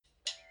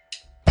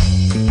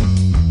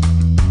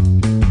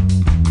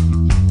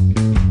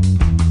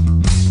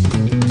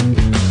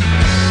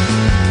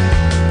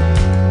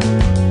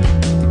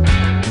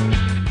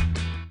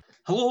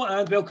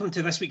welcome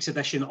to this week's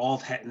edition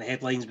of Hitting the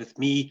Headlines with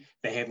me,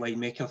 the Headline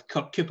Maker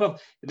Kirk Cooper.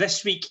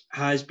 This week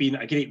has been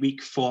a great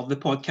week for the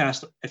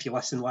podcast. If you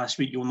listened last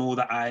week, you'll know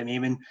that I am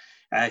aiming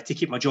to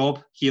keep my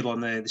job here on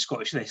the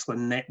Scottish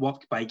Wrestling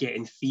Network by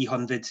getting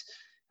 300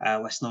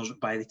 listeners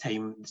by the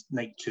time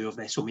night 2 of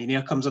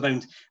WrestleMania comes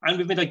around. And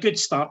we've made a good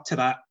start to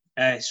that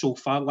so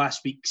far.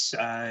 Last week's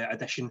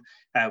edition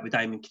with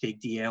Diamond Craig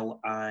DL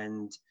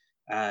and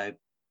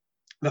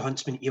the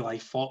Huntsman Eli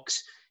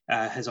Fox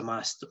has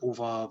amassed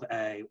over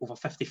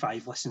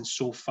 55 listens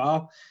so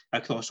far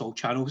across all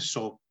channels.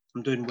 So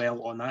I'm doing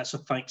well on that. So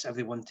thanks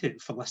everyone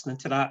for listening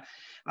to that.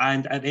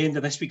 And at the end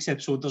of this week's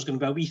episode, there's going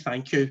to be a wee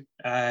thank you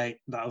that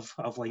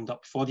I've lined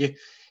up for you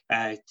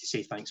to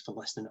say thanks for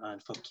listening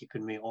and for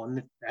keeping me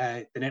on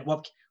the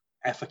network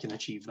if I can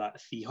achieve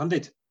that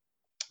 300.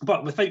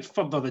 But without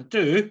further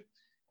ado,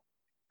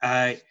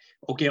 I'll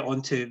get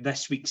on to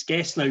this week's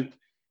guest now.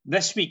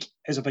 This week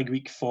is a big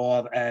week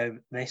for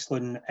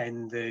wrestling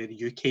in the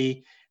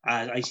UK,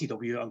 as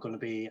ICW are going to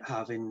be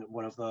having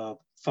one of the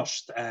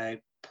first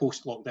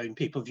post-lockdown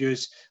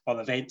pay-per-views or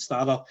events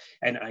rather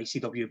in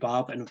ICW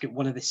Barred, and we've got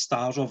one of the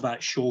stars of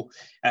that show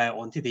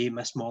on today,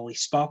 Miss Molly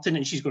Spartan,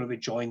 and she's going to be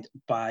joined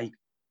by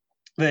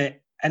the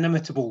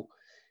inimitable,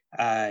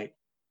 the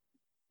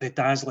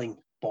dazzling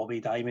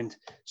Bobbi Diamond.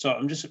 So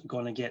I'm just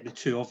going to get the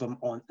two of them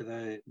onto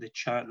the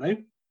chat now.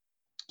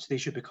 So they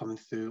should be coming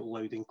through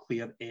loud and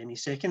clear any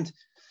second.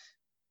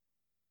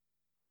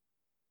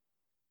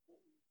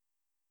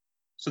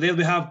 So there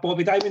we have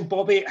Bobbi Diamond.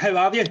 Bobbi, how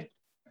are you?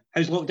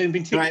 How's lockdown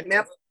been taking? Right,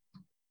 mate.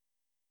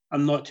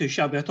 I'm not too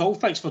shabby at all.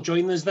 Thanks for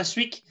joining us this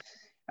week.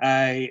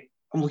 I'm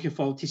looking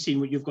forward to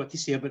seeing what you've got to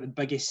say about the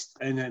biggest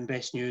and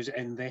best news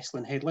in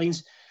wrestling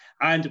headlines.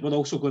 And we're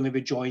also going to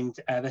be joined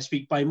this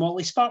week by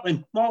Molly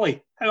Spartan.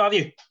 Molly, how are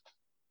you?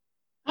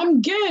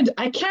 I'm good.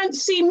 I can't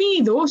see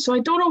me though, so I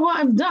don't know what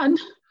I've done.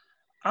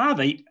 Ah,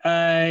 right.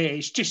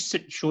 It's just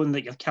showing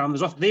that your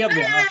camera's off. There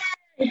we are.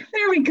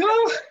 There we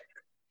go.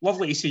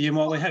 Lovely to see you,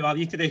 Molly. How are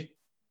you today?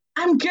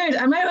 I'm good.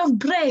 I'm out of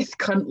breath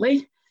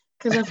currently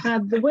because I've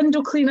had the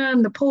window cleaner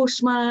and the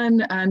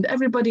postman and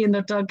everybody in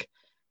their dug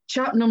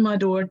chatting on my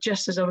door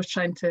just as I was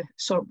trying to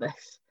sort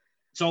this.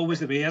 It's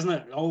always the way, isn't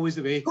it? Always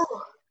the way.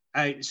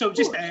 So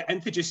just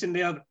introducing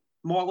there,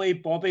 Molly,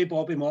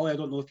 Bobbi, Molly. I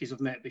don't know if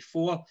you've met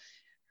before.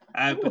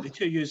 But the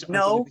two of you are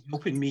going to be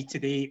helping me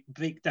today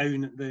break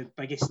down the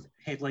biggest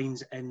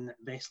headlines in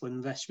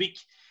wrestling this week.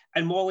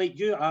 And Molly,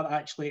 you are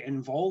actually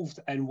involved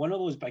in one of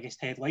those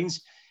biggest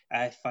headlines,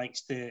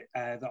 thanks to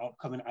the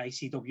upcoming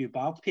ICW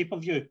Barred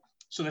pay-per-view.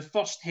 So the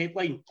first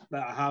headline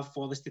that I have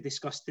for us to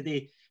discuss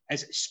today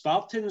is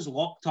Spartans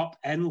locked up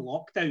in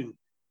lockdown.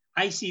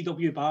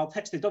 ICW Barred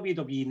hits the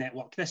WWE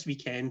network this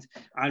weekend,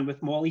 and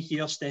with Molly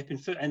here stepping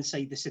foot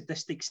inside the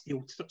sadistic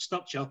steel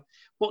structure,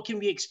 what can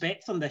we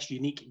expect from this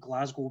unique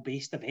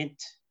Glasgow-based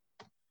event?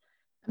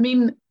 I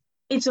mean,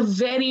 it's a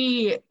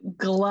very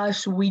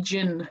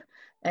Glaswegian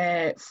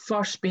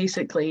first,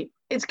 basically.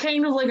 It's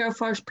kind of like our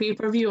first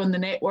pay-per-view on the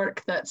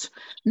network that's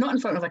not in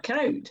front of a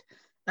crowd.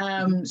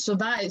 So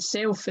that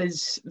itself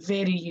is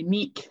very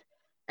unique.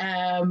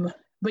 But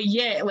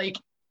yeah, like,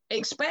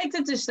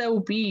 expected to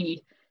still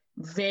be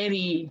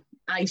very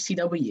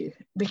ICW,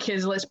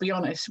 because let's be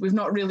honest, we've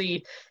not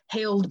really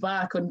held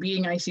back on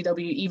being ICW,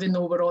 even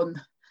though we're on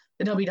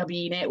the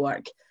WWE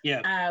network.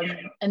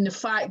 And the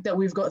fact that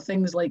we've got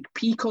things like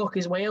Peacock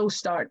as well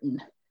starting,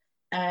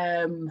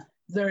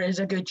 there is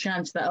a good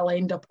chance that I'll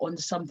end up on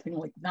something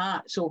like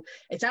that. So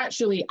it's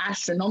actually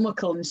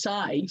astronomical in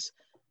size,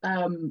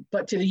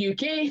 but to the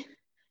UK,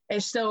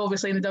 it's still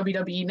obviously in the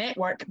WWE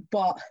network,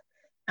 but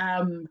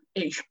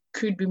it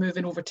could be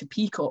moving over to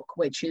Peacock,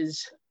 which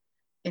is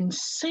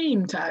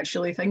insane to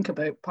actually think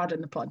about,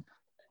 pardon the pun.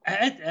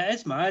 It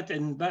is mad,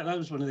 and that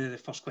was one of the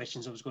first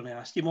questions I was going to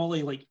ask you,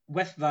 Molly. Like,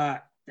 with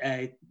that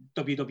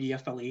WWE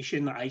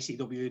affiliation that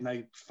ICW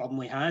now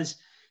firmly has,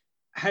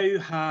 how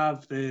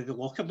have the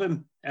locker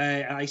room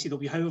at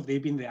ICW, how have they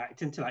been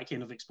reacting to that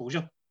kind of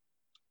exposure?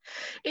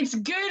 It's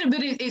good, but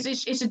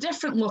it's a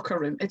different locker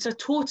room. It's a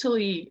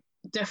totally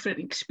different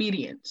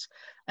experience,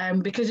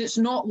 because it's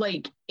not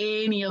like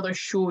any other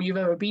show you've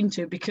ever been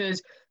to,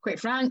 because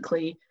quite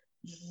frankly,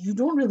 you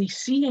don't really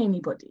see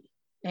anybody.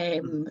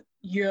 The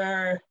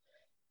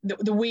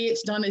way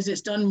it's done is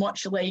it's done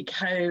much like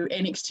how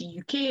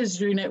NXT UK is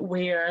doing it,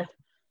 where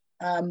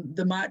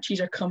the matches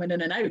are coming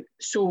in and out.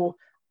 So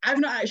I've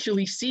not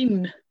actually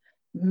seen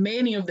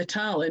many of the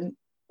talent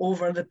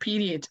over the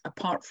period,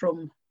 apart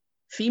from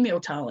female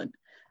talent,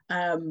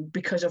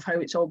 because of how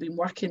it's all been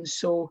working.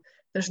 So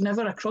there's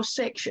never a cross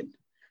section.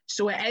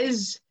 So it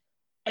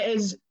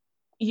is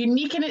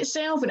unique in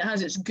itself, and it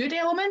has its good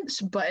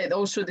elements, but it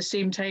also at the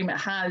same time it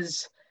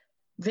has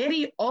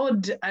very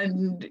odd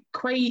and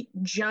quite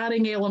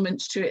jarring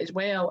elements to it as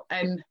well,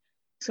 and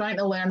trying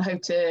to learn how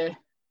to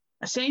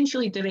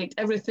essentially direct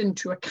everything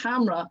to a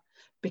camera,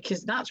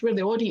 because that's where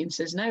the audience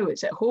is now.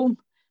 It's at home,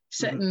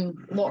 sitting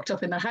locked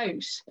up in their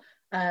house,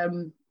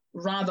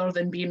 rather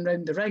than being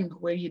round the ring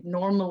where you'd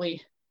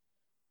normally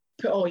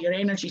put all your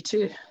energy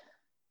to.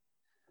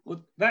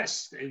 Well,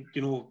 that's,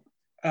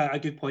 a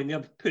good point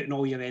there, putting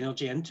all your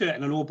energy into it.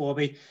 And I know,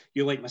 Bobby,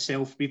 you like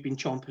myself, we've been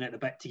chomping at the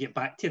bit to get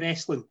back to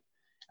wrestling.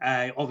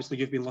 Obviously,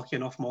 you've been lucky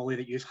enough, Molly,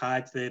 that you've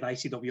had the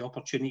ICW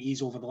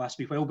opportunities over the last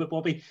week. Well, but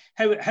Bobby,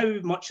 how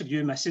much are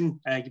you missing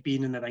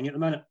being in the ring at the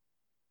minute?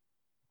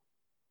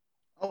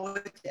 Oh,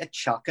 it's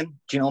shocking.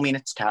 Do you know what I mean?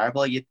 It's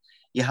terrible. You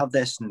have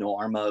this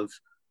norm of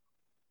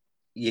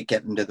you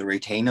get into the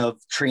routine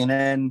of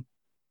training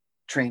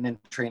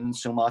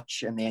so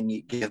much, and then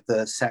you give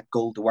the set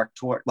goal to work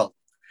toward. Well,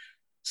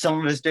 some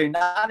of us do,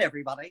 not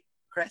everybody,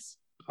 Chris.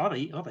 All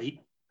right.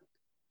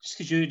 Just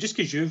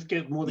because you've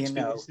got more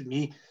experience than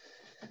me.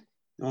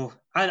 No,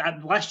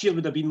 last year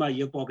would have been my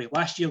year, Bobby.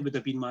 Last year would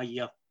have been my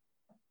year.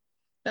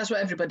 That's what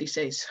everybody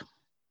says.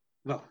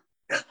 Well,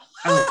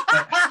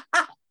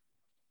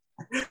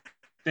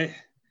 but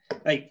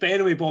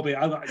anyway, Bobby,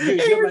 all right,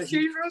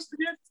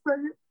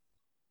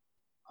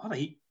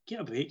 get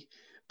a break.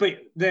 But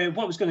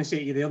what I was going to say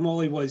to you there,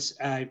 Molly, was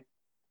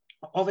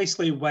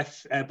obviously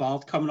with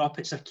Barred coming up,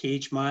 it's a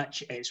cage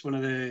match. It's one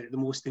of the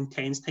most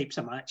intense types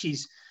of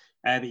matches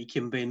that you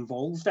can be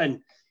involved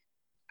in.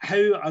 How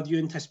are you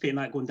anticipating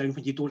that going down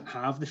when you don't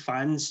have the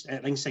fans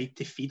at ringside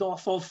to feed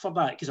off of for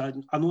that? Because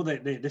I know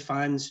that the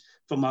fans,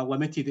 from my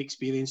limited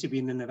experience of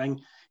being in the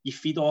ring, you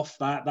feed off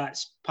that.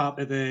 That's part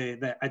of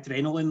the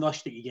adrenaline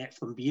rush that you get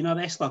from being a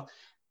wrestler.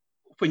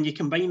 When you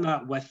combine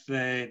that with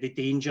the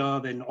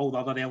danger and all the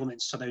other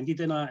elements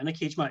surrounded in a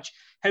cage match,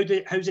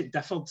 how's it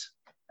differed?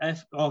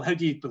 Or how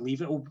do you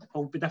believe it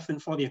will be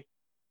different for you?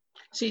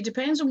 See, it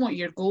depends on what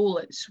your goal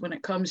is when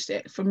it comes to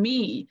it. For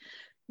me,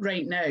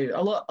 right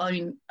now,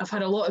 I've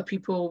had a lot of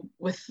people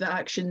with the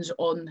actions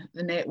on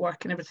the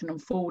network and everything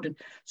unfolding,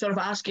 sort of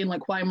asking,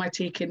 like, why am I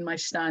taking my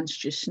stance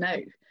just now?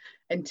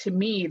 And to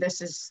me,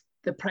 this is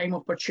the prime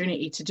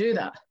opportunity to do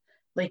that.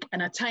 Like,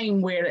 in a time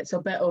where it's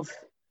a bit of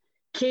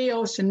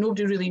chaos and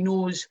nobody really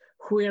knows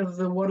where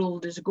the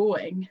world is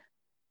going,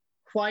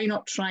 why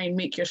not try and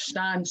make your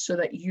stand so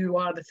that you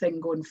are the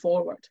thing going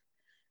forward?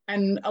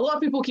 And a lot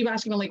of people keep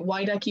asking me, like,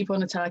 why do I keep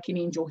on attacking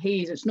Angel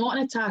Hayze? It's not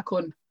an attack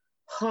on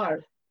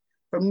her.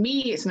 For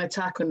me, it's an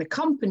attack on the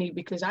company,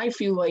 because I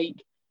feel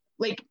like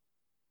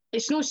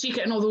it's no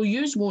secret, and although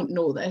you won't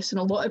know this, and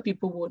a lot of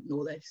people won't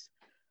know this,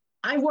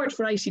 I've worked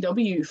for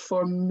ICW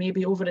for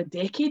maybe over a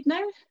decade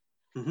now.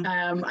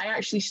 Mm-hmm. I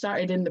actually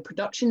started in the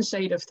production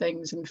side of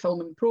things and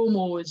filming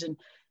promos and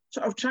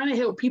sort of trying to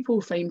help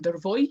people find their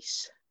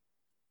voice,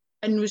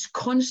 and was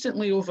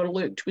constantly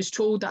overlooked, was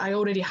told that I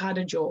already had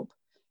a job.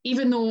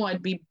 Even though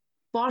I'd be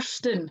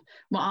bursting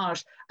my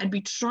arse, I'd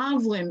be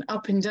travelling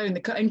up and down the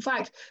country. In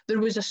fact, there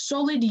was a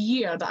solid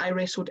year that I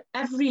wrestled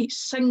every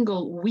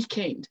single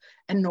weekend,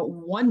 and not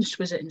once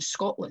was it in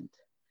Scotland,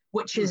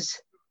 which is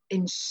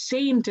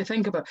insane to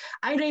think about.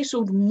 I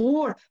wrestled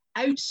more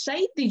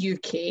outside the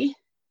UK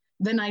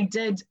than I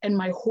did in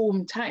my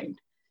hometown,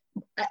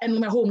 in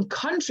my home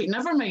country,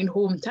 never mind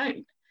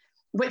hometown,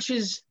 which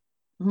is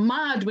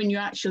mad when you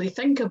actually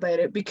think about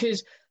it,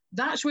 because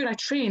that's where I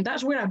trained,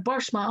 that's where I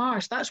burst my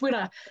arse, that's where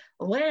I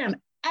learned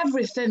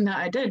everything that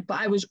I did.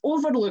 But I was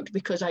overlooked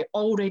because I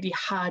already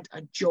had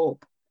a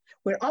job,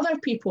 where other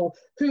people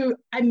who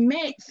I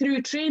met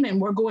through training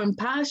were going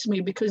past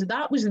me because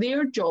that was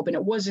their job and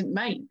it wasn't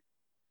mine.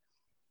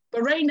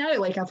 But right now,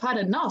 like, I've had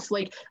enough.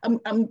 Like, I'm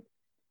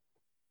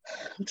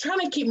trying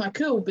to keep my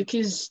cool,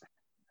 because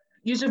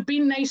you have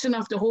been nice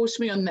enough to host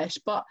me on this,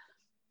 but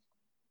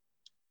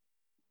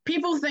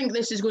people think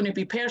this is going to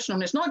be personal,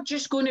 and it's not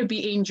just going to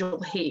be Angel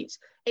Hayze.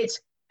 It's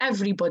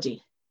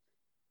everybody.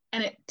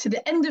 And to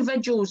the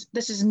individuals,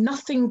 this is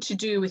nothing to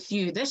do with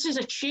you. This is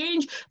a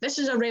change. This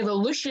is a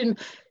revolution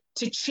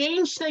to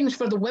change things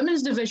for the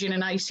women's division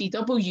in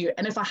ICW.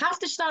 And if I have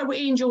to start with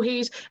Angel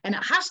Hayze and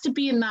it has to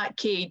be in that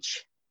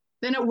cage,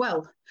 then it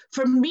will.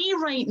 For me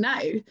right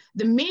now,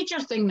 the major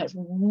thing that's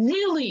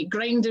really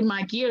grinding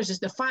my gears is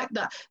the fact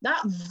that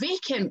that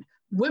vacant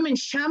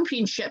women's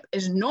championship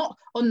is not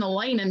on the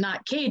line in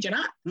that cage. And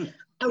I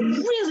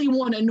really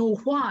want to know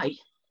why.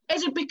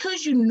 Is it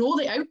because you know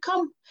the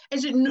outcome?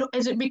 Is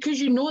it because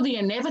you know the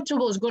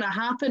inevitable is going to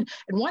happen?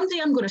 And one day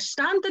I'm going to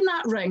stand in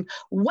that ring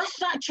with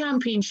that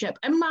championship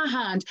in my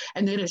hand,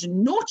 and there is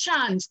no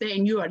chance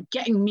then you are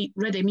getting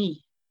rid of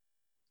me.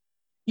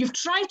 You've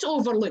tried to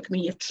overlook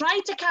me. You've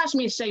tried to cast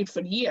me aside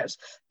for years,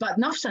 but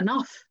enough's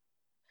enough.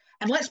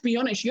 And let's be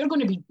honest, you're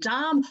going to be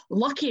damn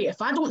lucky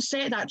if I don't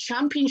set that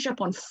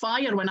championship on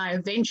fire when I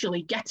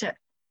eventually get it.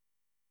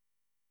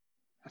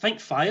 I think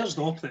fire's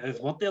the operative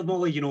word there,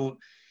 Molly. You know,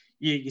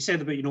 you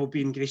said about,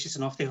 being gracious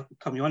enough to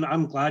come on.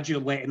 I'm glad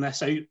you're letting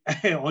this out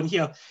on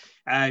here.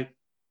 You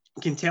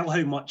can tell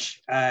how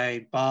much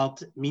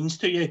Barred means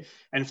to you.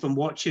 And from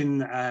watching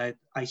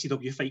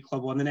ICW Fight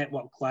Club on the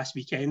network last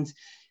weekend,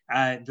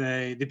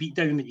 the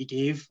beatdown that you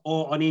gave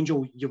on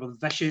Angel, you were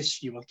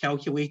vicious, you were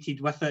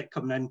calculated with it,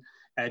 coming in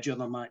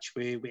during a match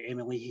with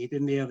Emily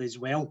Hayden there as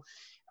well.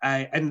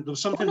 And there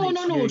was something...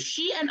 No.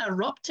 She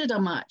interrupted a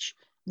match.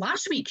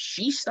 Last week,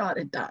 she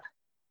started that.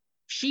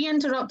 She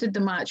interrupted the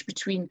match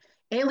between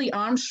Ellie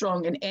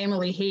Armstrong and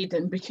Emily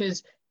Hayden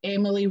because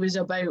Emily was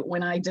about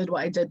when I did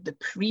what I did the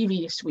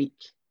previous week.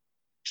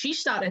 She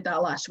started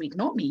that last week,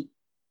 not me.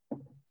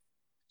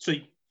 So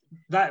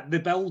that the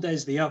build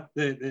is there.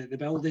 The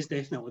build is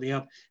definitely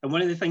there. And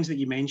one of the things that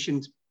you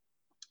mentioned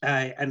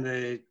in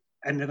the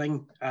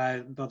ring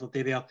the other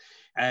day there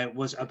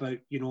was about,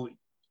 you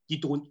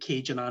don't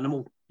cage an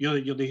animal. You're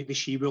the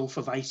she-wolf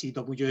of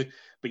ICW,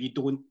 but you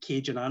don't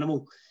cage an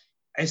animal.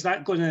 Is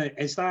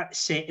that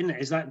setting?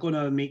 Is that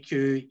gonna make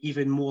you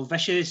even more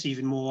vicious,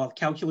 even more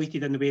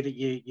calculated in the way that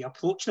you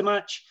approach the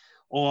match,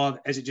 or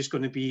is it just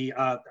going to be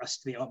a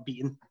straight up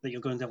beating that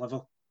you're going to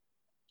deliver?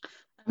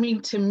 I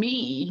mean, to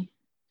me,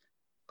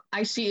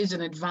 I see it as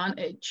an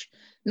advantage.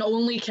 Not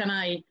only can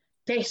I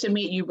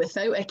decimate you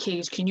without a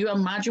cage, can you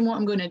imagine what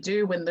I'm going to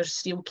do when there's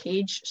steel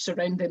cage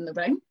surrounding the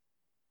ring?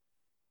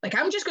 Like,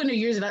 I'm just going to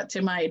use that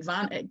to my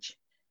advantage.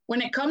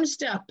 When it comes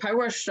to a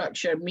power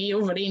structure, me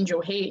over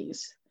Angel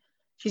Hayze,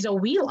 she's a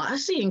wee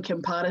lassie in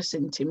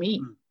comparison to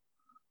me.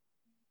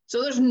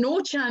 So there's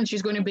no chance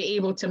she's going to be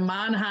able to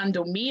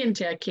manhandle me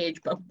into a cage,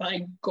 but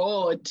by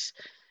God,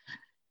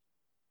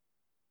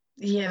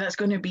 yeah, that's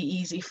going to be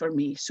easy for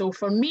me. So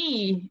for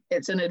me,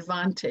 it's an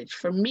advantage.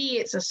 For me,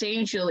 it's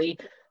essentially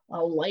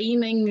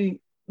aligning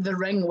the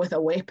ring with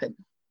a weapon.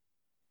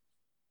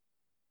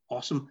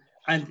 Awesome.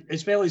 And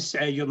as well as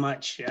your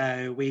match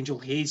with Angel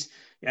Hayze,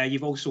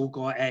 you've also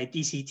got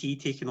DCT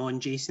taking on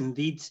Jason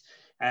Reed.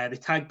 The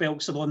tag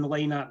belts are on the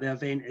line at the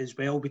event as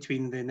well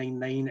between the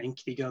 9-9 and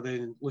Krieger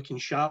and Looking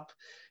Sharp.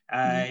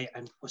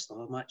 And what's the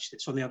other match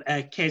that's on there?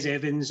 Kez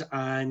Evans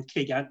and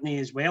Craig Anthony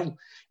as well.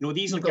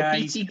 These You've are got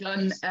guys. BT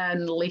Gunn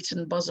and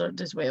Leighton Buzzard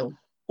as well.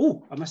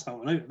 Oh, I missed that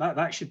one out.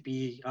 That should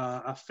be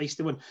a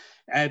feisty one.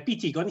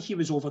 BT Gunn, he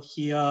was over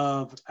here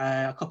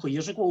a couple of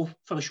years ago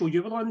for the show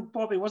you were on,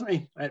 Bobby, wasn't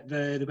he? At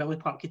the Valley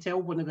Park Hotel,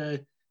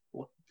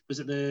 was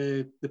it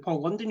the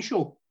Paul London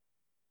show?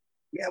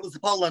 Yeah, it was the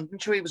Paul London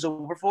show he was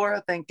over for.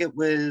 I think it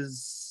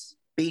was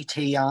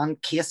BT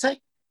and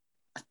Casey,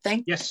 I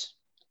think. Yes.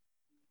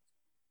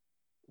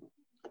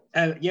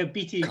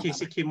 BT and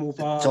Casey came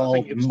over. It's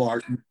all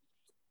Martin.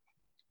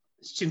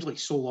 It seems like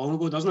so long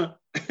ago, doesn't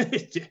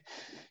it?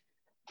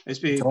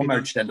 It's all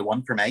merged into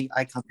one for me.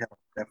 I can't tell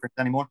the difference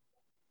anymore.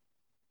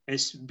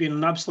 It's been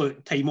an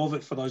absolute time of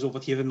it for us over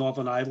here in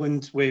Northern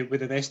Ireland with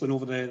the wrestling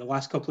over the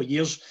last couple of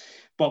years.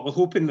 But we're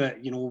hoping that,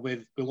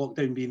 with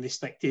lockdown being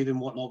restricted and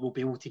whatnot, we'll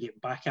be able to get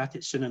back at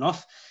it soon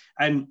enough.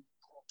 And,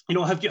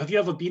 have you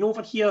ever been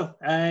over here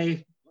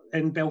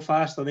in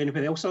Belfast or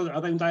anywhere else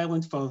around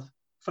Ireland for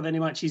any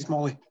matches,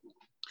 Molly?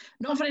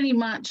 Not for any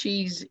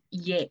matches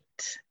yet.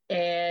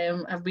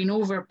 I've been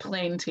over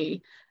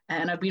plenty,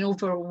 and I've been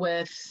over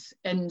with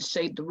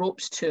Inside the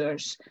Ropes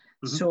tours.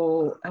 Mm-hmm.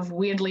 So I've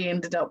weirdly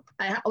ended up,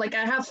 I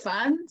have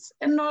fans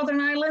in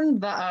Northern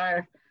Ireland that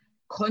are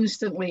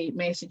constantly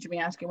messaging me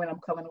asking when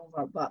I'm coming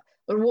over, but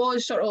there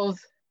was sort of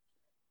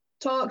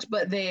talks,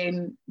 but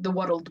then the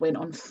world went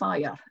on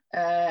fire,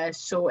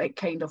 so it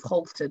kind of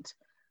halted.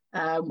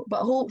 But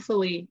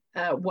hopefully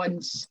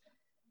once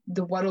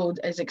the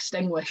world is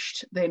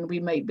extinguished, then we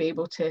might be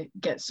able to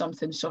get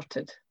something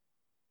sorted.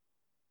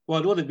 Well,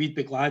 I know that we'd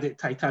be glad at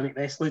Titanic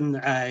Wrestling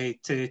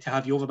to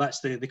have you over. That's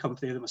the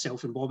company that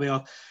myself and Bobby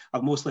are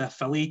mostly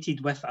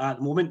affiliated with at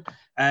the moment.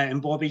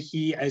 And Bobby,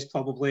 he is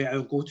probably our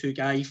go-to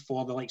guy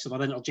for the likes of our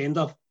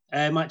intergender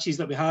matches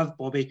that we have.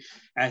 Bobby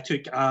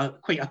took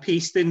quite a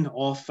pasting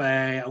of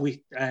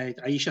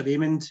Aisha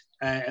Diamond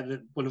at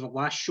one of the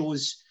last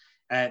shows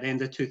at the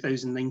end of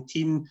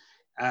 2019.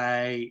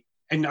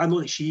 And I know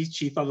that she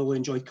thoroughly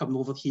enjoyed coming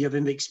over here.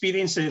 And the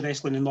experience of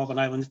wrestling in Northern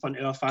Ireland in front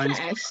of our fans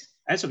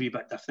is a wee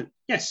bit different.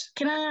 Yes.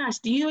 Can I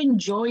ask, do you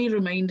enjoy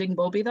reminding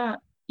Bobby that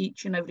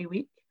each and every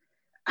week?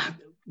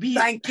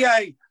 Thank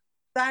you.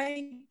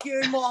 Thank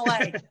you,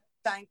 Molly.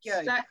 Thank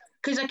you.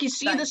 Because I can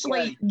see the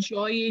slight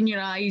joy in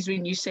your eyes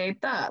when you said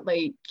that.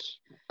 Like,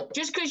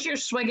 just because you're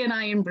swigging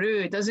Iron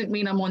Brew doesn't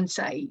mean I'm on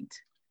side.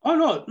 Oh,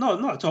 no,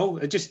 not at all.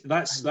 It just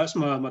that's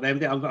my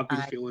remedy. I've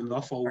been feeling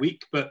rough all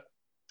week. But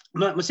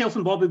myself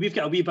and Bobby, we've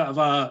got a wee bit of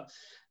a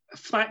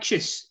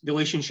fractious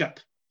relationship,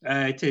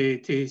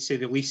 to say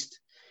the least.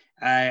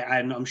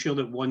 And I'm sure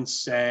that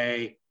once we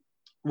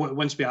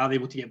are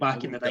able to get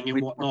back in the ring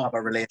and whatnot, have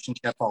a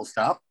relationship, full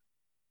stop.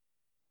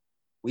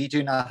 We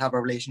do not have a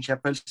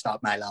relationship, full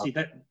stop, my love. See,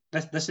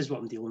 this is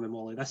what I'm dealing with,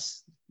 Molly.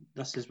 This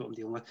is what I'm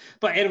dealing with.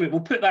 But anyway,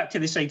 we'll put that to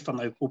the side for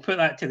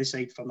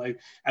now.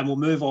 And we'll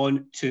move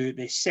on to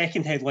the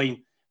second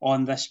headline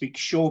on this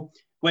week's show,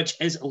 which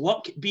is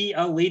Luck Be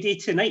a Lady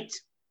Tonight.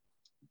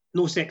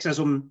 No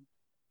sexism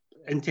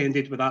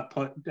intended with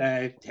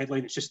that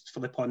headline. It's just for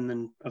the pun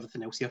and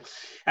everything else here.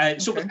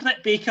 So with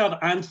Britt Baker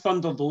and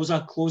Thunder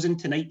Rosa closing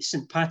tonight,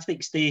 St.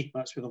 Patrick's Day,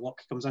 that's where the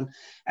luck comes in,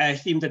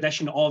 themed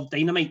edition of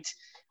Dynamite.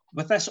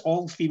 With this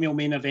all-female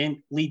main event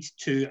lead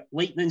to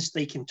lightning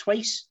striking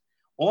twice,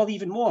 or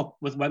even more,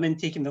 with women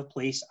taking their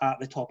place at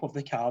the top of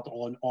the card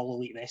on All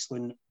Elite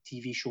Wrestling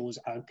TV shows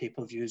and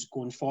pay-per-views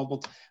going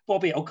forward.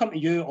 Bobby, I'll come to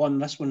you on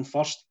this one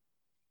first.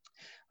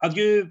 Are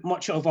you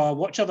much of a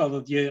watcher, or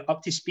are you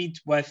up to speed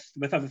with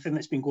everything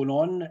that's been going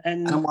on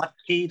in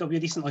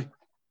AEW recently?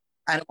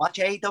 I don't watch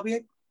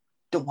AEW.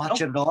 Don't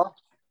watch it at all.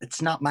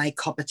 It's not my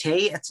cup of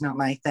tea. It's not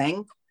my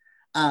thing.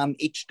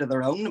 Each to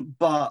their own.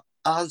 But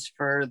as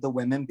for the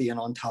women being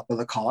on top of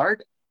the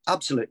card,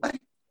 absolutely.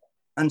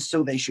 And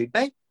so they should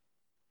be.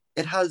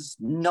 It has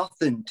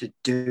nothing to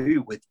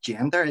do with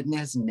gender. It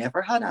has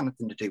never had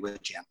anything to do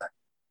with gender.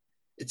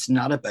 It's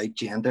not about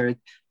gender.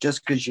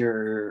 Just because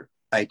you're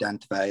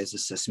identified as a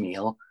cis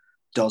male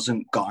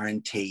doesn't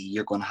guarantee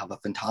you're going to have a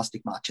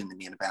fantastic match in the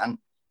main event.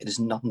 It has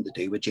nothing to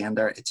do with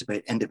gender. It's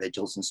about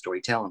individuals and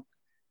storytelling.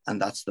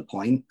 And that's the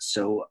point.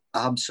 So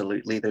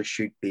absolutely, there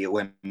should be a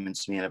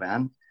women's main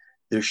event.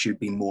 There should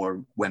be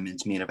more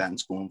women's main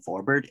events going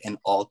forward in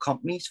all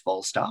companies,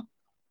 full stop.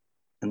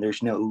 And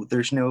there's no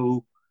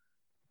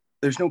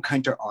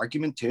counter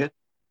argument to it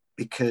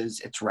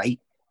because it's right.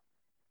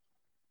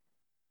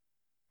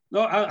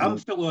 No, I'm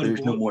fully on board.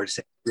 There's no more to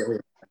say.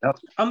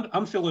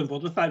 I'm fully on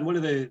board with that. And one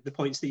of the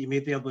points that you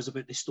made there was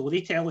about the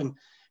storytelling.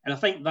 And I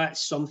think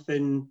that's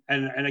something,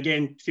 and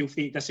again, feel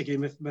free to disagree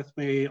with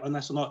me on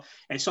this or not,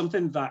 it's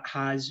something that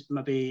has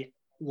maybe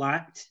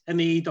lacked in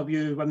the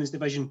AEW women's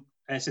division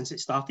since it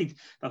started.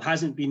 There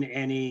hasn't been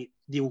any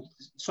real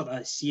sort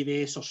of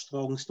serious or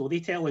strong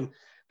storytelling.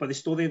 But the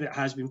story that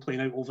has been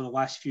playing out over the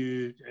last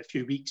few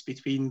weeks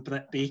between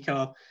Britt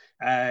Baker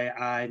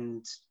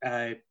and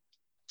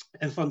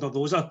Thunder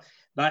Rosa,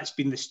 that's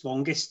been the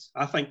strongest,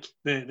 I think,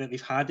 that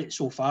they've had it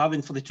so far.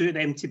 And for the two of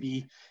them to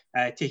be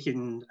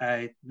taking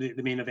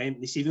the main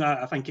event this evening,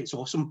 I think it's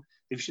awesome.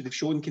 They've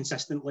shown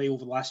consistently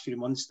over the last few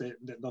months that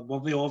they're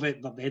worthy of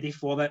it, they're ready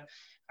for it.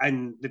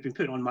 And they've been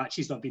putting on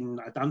matches that have been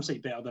a damn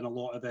sight better than a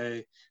lot of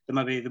the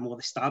maybe the more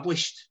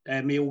established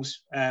males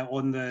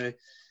on the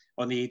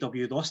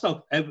AEW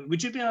roster.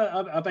 Would you be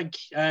a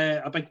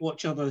big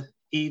watcher of the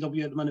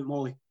AEW at the minute,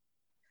 Molly?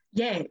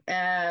 Yeah,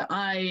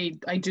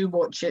 I do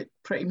watch it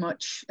pretty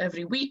much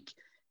every week.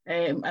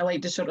 I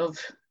like to sort of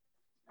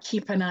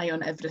keep an eye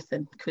on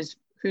everything because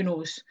who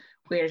knows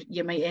where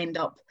you might end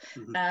up.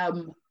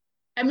 Mm-hmm.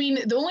 I mean,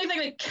 the only thing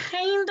that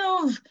kind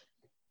of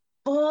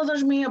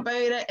bothers me about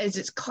it is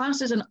it's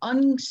classed as an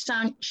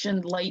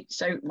unsanctioned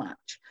lights out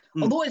match.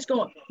 Although it's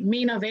got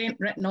main event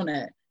written on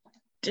it,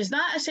 does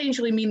that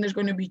essentially mean there's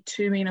going to be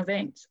two main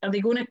events? Are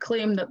they going to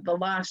claim that the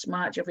last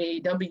match of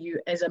AEW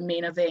is a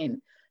main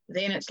event,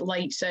 then it's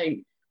lights out,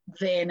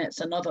 then it's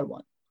another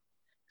one?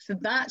 So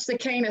that's the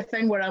kind of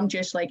thing where I'm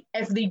just like,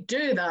 if they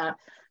do that,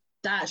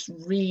 that's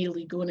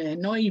really going to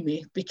annoy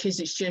me because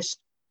it's just,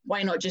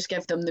 why not just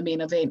give them the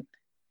main event?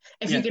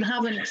 If you can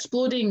have an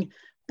exploding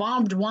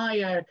barbed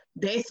wire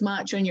death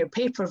match on your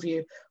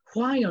pay-per-view,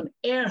 why on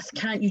earth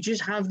can't you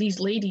just have these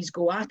ladies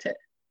go at it?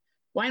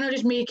 Why not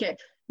just make it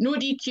no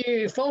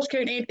DQ, false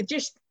count,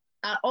 just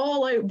an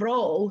all-out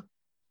brawl,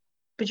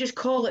 but just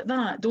call it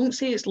that. Don't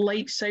say it's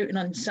lights out and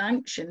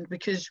unsanctioned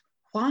because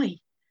why?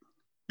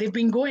 They've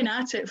been going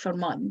at it for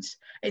months.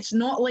 It's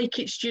not like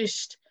it's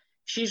just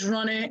she's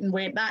run it and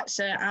went, that's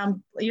it.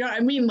 You know what I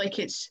mean? Like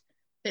it's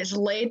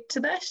led to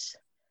this.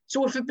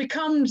 So if it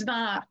becomes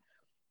that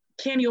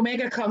Kenny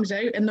Omega comes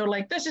out and they're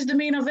like, this is the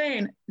main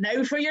event,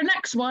 now for your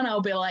next one,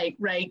 I'll be like,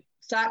 right,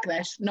 sack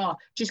this. No,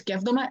 just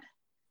give them it.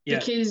 Yeah.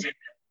 Because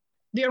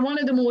they're one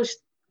of the most,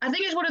 I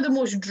think it's one of the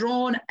most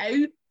drawn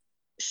out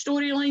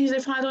storylines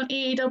they've had on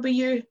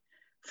AEW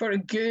for a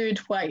good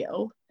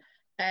while.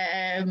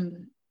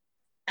 And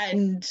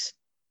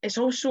it's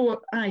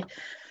also,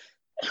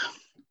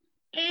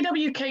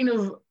 AEW kind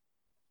of,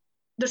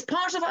 there's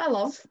parts of it I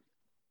love,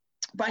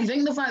 but I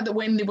think the fact that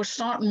when they were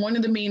starting, one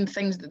of the main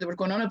things that they were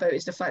going on about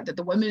is the fact that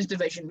the women's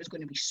division was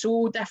going to be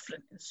so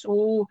different and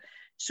so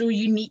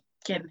unique,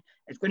 and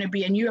it's going to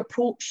be a new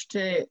approach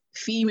to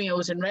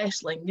females in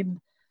wrestling. And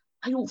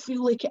I don't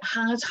feel like it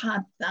has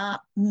had that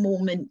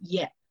moment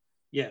yet.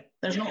 Yeah.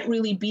 There's not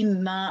really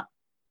been that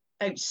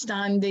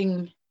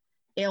outstanding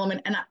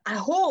element. And I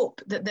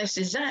hope that this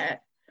is it,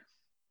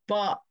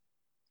 but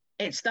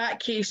it's that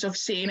case of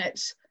saying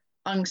it's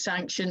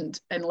unsanctioned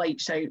and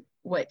lights out,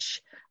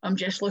 which I'm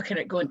just looking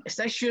at going, is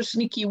this your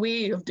sneaky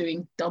way of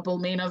doing double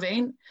main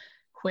event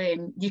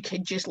when you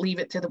could just leave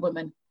it to the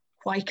women?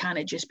 Why can't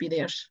it just be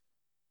theirs?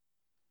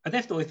 I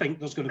definitely think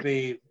there's going to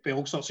be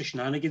all sorts of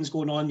shenanigans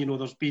going on. You know,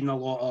 there's been a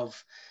lot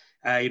of,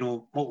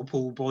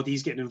 multiple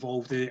bodies getting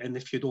involved in the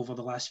feud over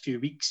the last few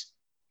weeks.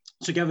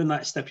 So given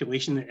that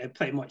stipulation, it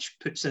pretty much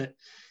puts it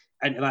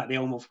into that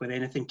realm of where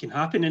anything can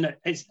happen. And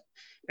it's,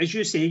 as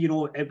you say,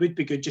 it would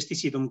be good just to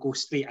see them go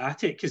straight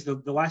at it, because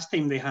the last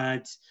time they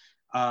had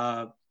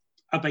a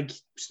big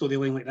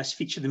storyline like this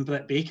featuring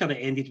Britt Baker, it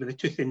ended with a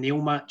tooth and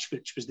nail match,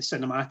 which was the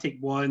cinematic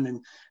one,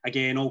 and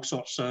again all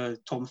sorts of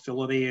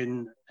tomfoolery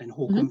and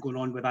hokum going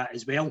on with that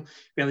as well.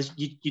 Whereas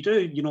you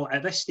do,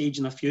 at this stage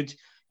in a feud,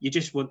 you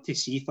just want to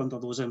see Thunder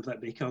Rosa and Britt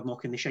Baker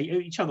knocking the shite out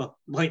of each other.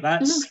 Like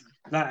that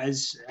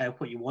is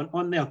what you want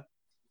on there.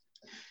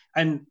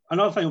 And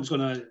another thing I was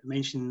going to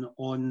mention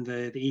on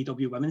the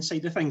AEW women's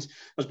side of things,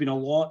 there's been a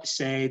lot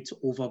said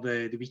over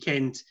the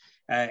weekend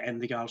in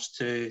regards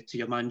to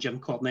your man Jim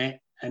Cornette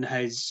and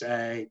his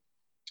I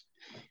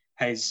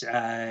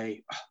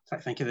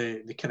think of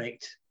the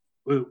correct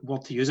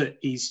word to use it,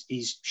 his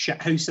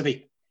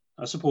shithousery,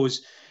 I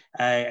suppose,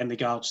 in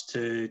regards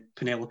to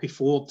Penelope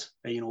Ford,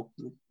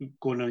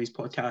 going on his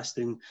podcast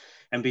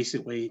and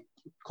basically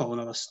calling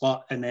her a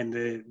slut, and then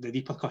the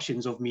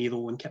repercussions of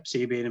Miro and Kip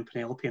Sabian and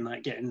Penelope and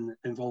that getting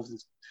involved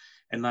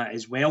in that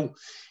as well.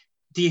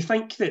 Do you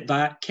think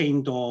that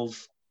kind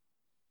of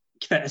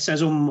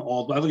criticism,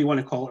 or whatever you want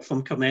to call it,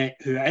 from Cornette,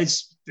 who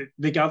is,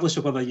 regardless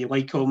of whether you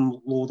like him,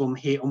 loathe him,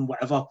 hate him,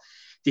 whatever,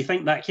 do you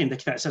think that kind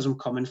of criticism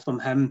coming from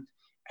him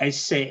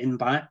is setting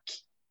back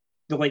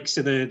the likes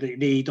of the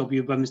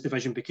AEW women's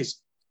division,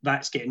 because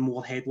that's getting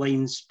more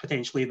headlines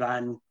potentially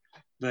than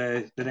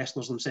the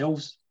wrestlers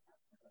themselves?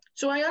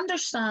 So I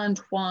understand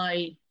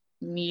why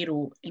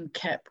Miro and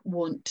Kip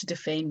want to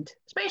defend,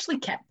 especially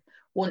Kip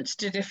wants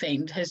to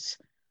defend his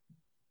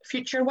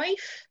future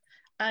wife.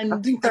 And I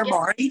think they're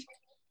married.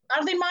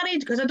 Are they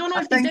married? Because I don't know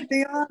I if they think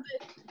they are.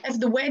 If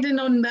the wedding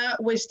on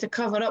that was to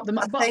cover up the...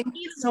 I think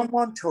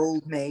someone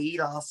told me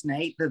last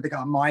night that they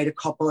got married a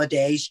couple of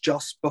days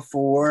just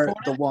before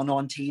the one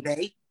on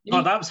TV.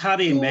 Oh, that was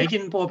Harry and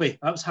Meghan, Bobby.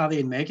 That was Harry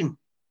and Meghan.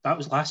 That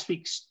was last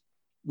week's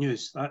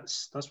news.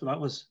 That's what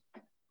that was.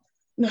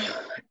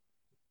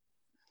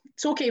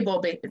 It's okay,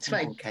 Bobby. It's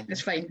fine. Okay.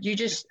 It's fine. You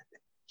just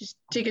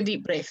take a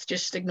deep breath.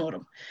 Just ignore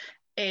them.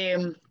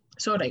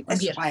 It's all right. I'm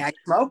here. That's why I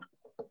smoke.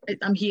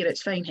 I'm here.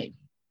 It's fine, hey.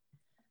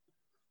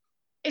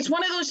 It's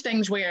one of those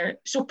things where,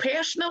 so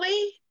personally,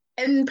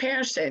 in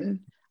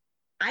person,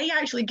 I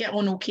actually get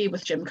on okay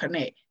with Jim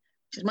Cornette.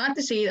 Which is mad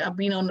to say that I've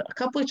been on a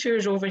couple of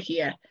tours over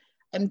here,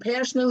 and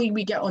personally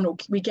we get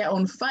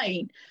on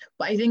fine.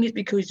 But I think it's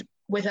because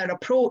with our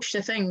approach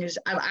to things,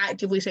 I've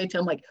actively said to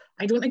him, like,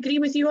 I don't agree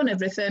with you on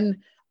everything.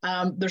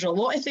 There's a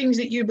lot of things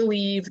that you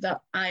believe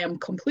that I am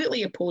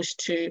completely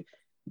opposed to,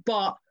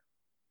 but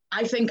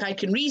I think I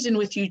can reason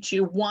with you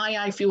to why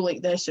I feel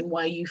like this and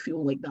why you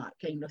feel like that,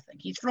 kind of thing.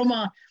 He's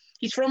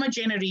from a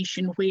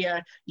generation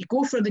where you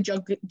go for the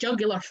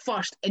jugular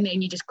first and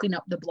then you just clean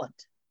up the blood,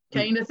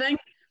 kind of thing.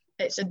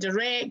 It's a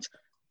direct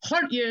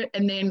hurt you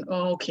and then,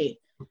 oh, okay.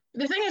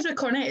 The thing is with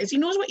Cornette is he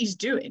knows what he's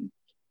doing.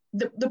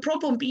 The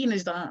problem being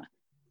is that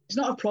it's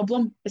not a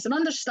problem. It's an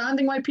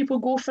understanding why people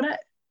go for it.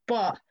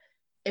 But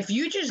if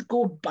you just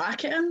go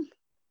back at him,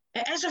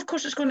 it is, of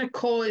course, it's going to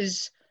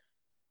cause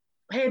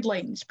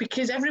headlines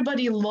because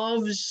everybody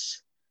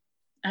loves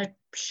a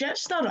shit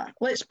stirrer.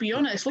 Let's be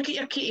honest. Look at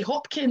your Katie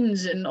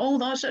Hopkins and all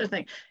that sort of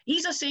thing.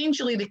 He's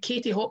essentially the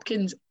Katie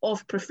Hopkins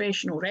of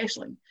professional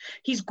wrestling.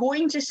 He's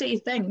going to say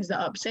things that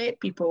upset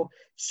people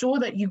so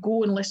that you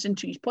go and listen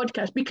to his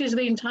podcast, because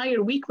the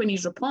entire week when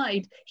he's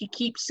replied, he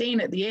keeps saying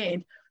at the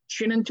end,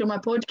 tune into my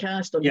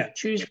podcast on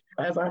Tuesday,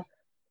 whatever,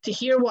 to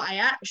hear what I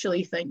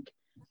actually think.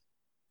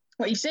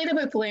 What he said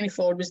about Penelope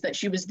Ford was that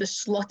she was the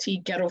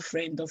slutty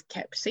girlfriend of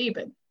Kip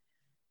Sabian,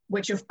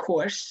 which of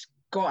course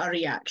got a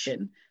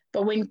reaction.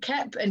 But when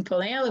Kip and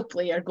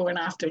Penelope are going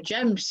after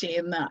Jim,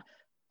 saying that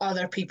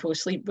other people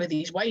sleep with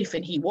his wife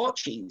and he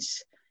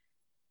watches,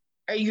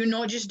 are you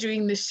not just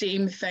doing the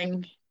same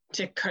thing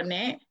to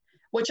Cornette?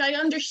 Which I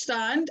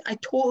understand, I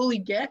totally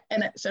get,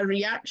 and it's a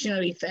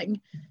reactionary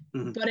thing,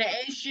 but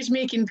it is just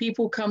making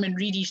people come and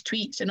read his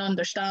tweets and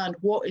understand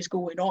what is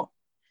going on.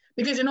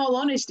 Because in all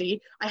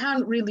honesty, I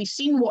hadn't really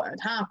seen what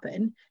had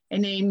happened,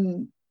 and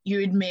then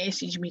you had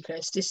messaged me,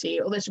 Chris, to say,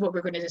 oh, this is what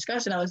we're going to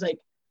discuss, and I was like,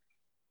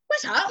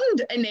 what's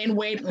happened? And then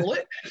went and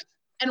looked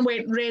and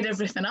read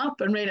everything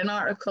up and read an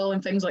article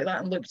and things like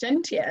that and looked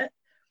into it.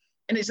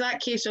 And it's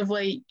that case of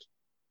like,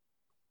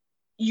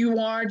 you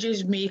are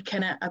just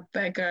making it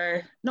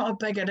not a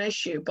bigger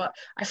issue, but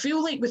I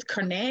feel like with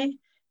Cornette,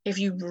 if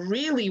you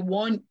really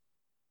want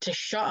to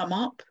shut him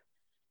up,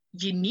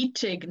 you need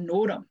to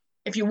ignore him.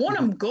 If you want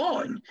him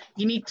gone,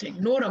 you need to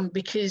ignore him,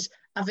 because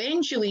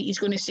eventually he's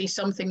going to say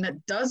something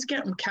that does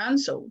get him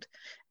cancelled.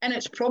 And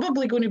it's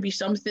probably going to be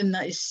something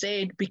that is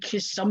said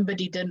because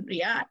somebody didn't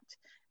react.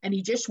 And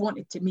he just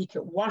wanted to make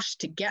it worse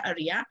to get a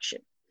reaction.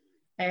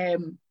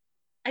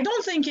 I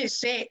don't think it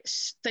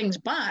sets things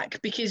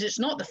back, because it's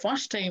not the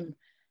first time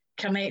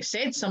Cornette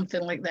said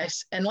something like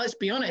this. And let's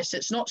be honest,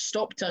 it's not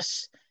stopped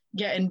us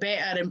getting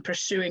better and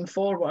pursuing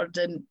forward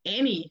in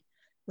any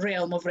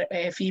realm of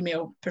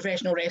female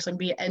professional wrestling,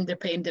 be it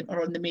independent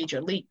or on the major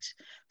leagues.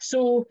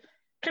 So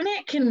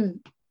Cornette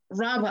can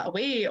rabbit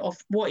away of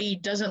what he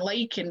doesn't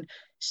like and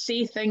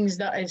say things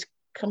that is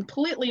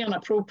completely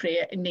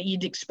inappropriate and that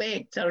you'd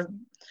expect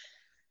an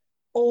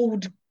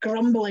old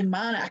grumbling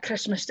man at a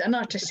Christmas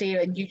dinner to say,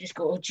 and you just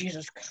go, oh,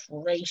 Jesus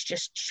Christ,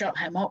 just shut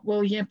him up,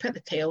 will you? Put the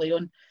telly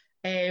on.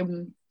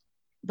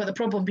 But the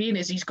problem being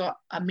is he's got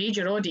a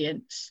major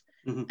audience,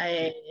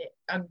 a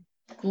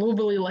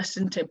globally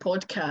listened to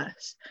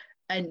podcast,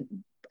 and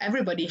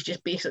everybody's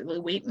just basically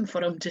waiting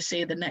for him to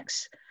say the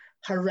next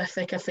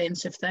horrific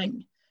offensive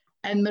thing.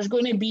 And there's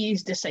going to be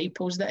his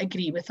disciples that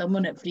agree with him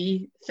on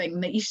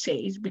everything that he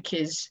says,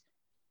 because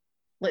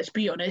let's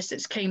be honest,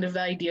 it's kind of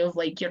the idea of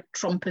like your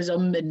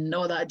Trumpism and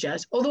all that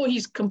jazz, although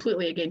he's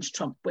completely against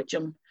Trump, which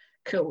I'm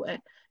cool with.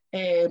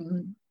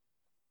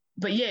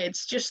 But yeah,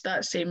 it's just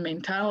that same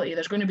mentality.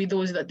 There's going to be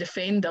those that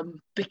defend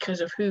him because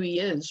of who he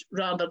is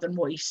rather than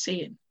what he's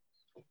saying.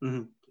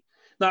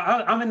 No,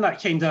 I'm in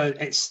that kind of,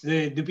 it's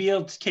the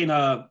weird kind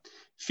of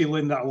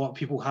feeling that a lot of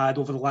people had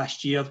over the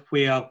last year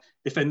where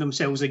they found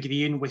themselves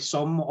agreeing with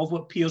some of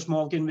what Piers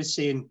Morgan was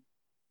saying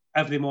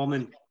every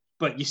morning,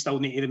 but you still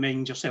need to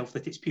remind yourself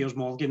that it's Piers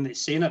Morgan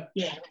that's saying it.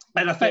 Yeah.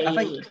 And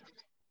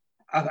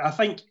I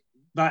think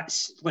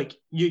that's like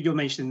you're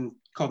mentioning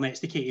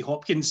Cornette's to Katie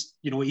Hopkins,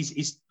 you know,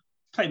 he's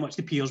pretty much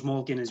the Piers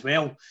Morgan as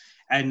well.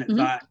 And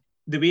that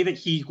the way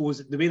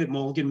that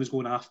Morgan was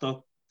going after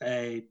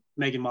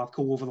Meghan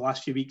Markle over the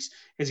last few weeks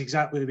is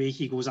exactly the way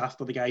he goes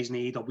after the guys in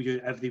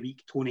AEW every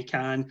week, Tony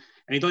Khan,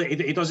 and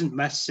he doesn't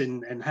miss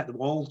and hit the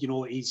wall. You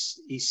know, he's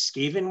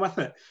scathing with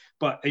it.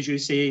 But as you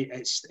say,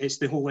 it's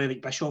the whole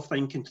Eric Bischoff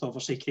thing.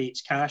 Controversy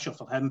creates cash, or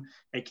for him,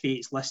 it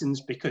creates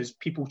listens because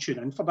people tune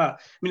in for that. I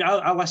mean,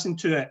 I listen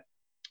to it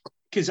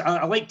because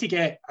I like to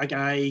get a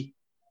guy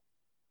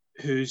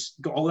who's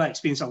got all that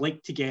experience. I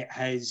like to get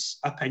his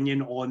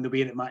opinion on the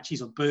way that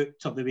matches are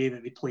booked or the way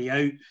that they play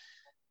out,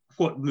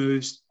 what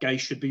moves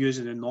guys should be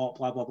using and not,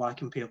 blah, blah, blah,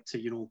 compared to,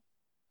 you know,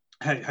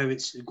 how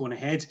it's going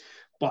ahead.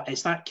 But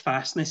it's that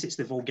crassness, it's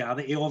the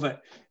vulgarity of it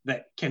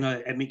that kind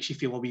of, it makes you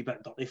feel a wee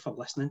bit dirty for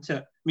listening to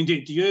it. I mean, do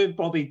you,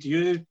 Bobby, do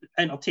you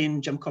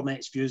entertain Jim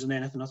Cornette's views on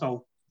anything at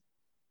all?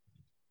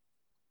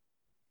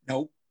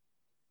 No.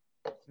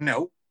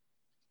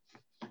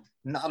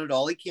 Not at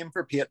all. He came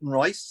for Peyton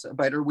Royce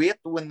about her weight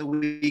when the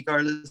wee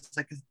girl is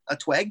like a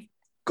twig.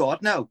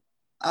 God, no.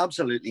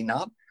 Absolutely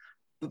not.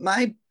 But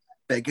my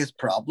biggest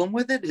problem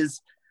with it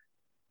is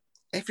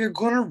if you're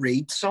going to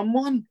read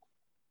someone,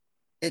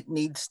 there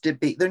needs to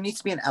be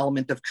an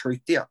element of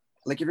truth there.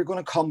 Like if you're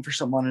going to come for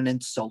someone and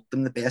insult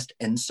them, the best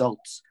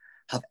insults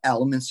have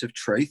elements of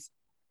truth.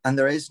 And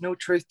there is no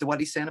truth to what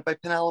he's saying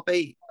about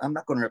Penelope. I'm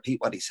not going to repeat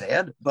what he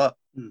said, but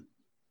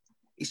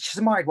she's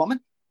a married woman.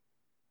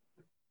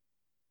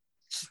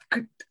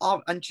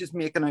 And she's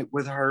making out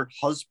with her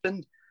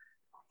husband.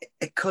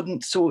 It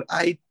couldn't. So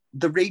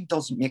the read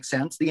doesn't make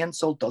sense. The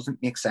insult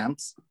doesn't make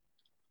sense.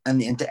 And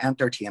to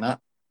entertain it,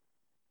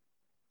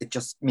 it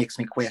just makes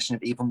me question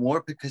it even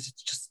more because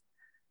it's just,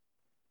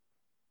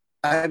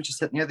 I was just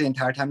sitting there the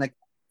entire time like,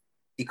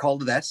 he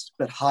called it this,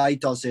 but how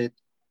does it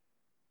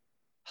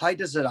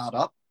add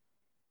up?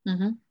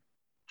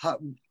 How,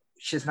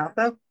 she's not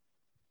though.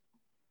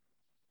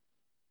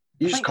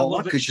 You just call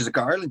her because she's a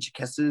girl and she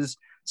kisses.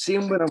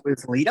 Same when it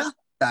was Lita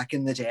back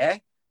in the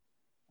day.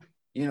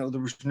 You know, there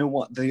was no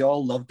one, they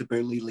all loved to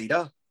bully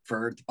Lita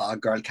for the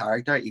bad girl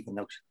character, even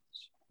though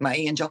she's my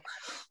angel.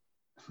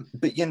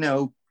 But you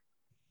know,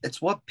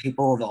 it's what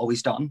people have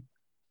always done.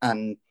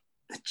 And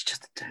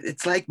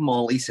it's like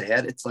Molly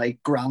said, it's like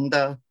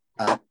Granda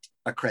at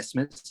a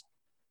Christmas.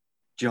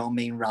 Do you know what I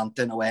mean?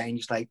 Ranting away and you're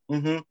just like,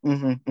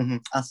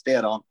 I'll stay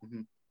it on.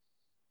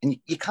 And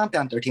you can't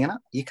entertain it.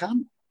 You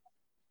can't.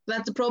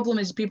 That's the problem,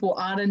 is people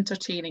are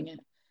entertaining it.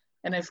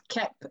 And if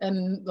Kip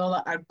and all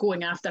that are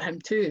going after him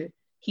too,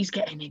 he's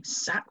getting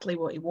exactly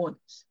what he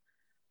wants.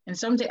 And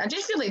sometimes I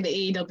just feel like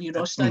the AEW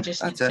roster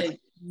just needs to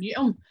mute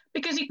him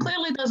because he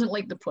clearly doesn't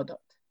like the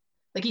product.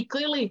 Like he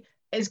clearly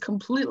is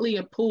completely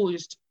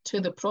opposed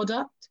to the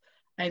product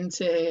and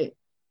to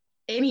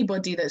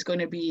anybody that's going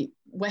to be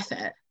with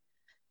it.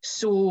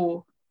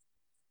 So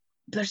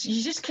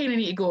you just kind of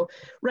need to go,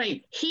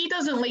 right, he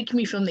doesn't like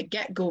me from the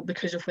get-go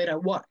because of where I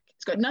work.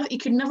 It's got nothing, he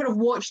could never have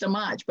watched a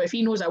match, but if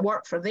he knows I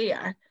work for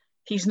there,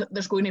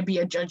 there's going to be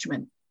a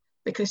judgment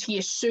because he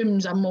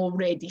assumes I'm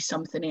already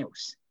something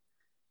else.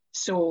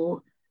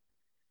 So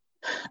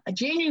I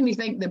genuinely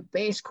think the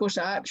best course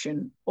of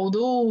action,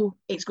 although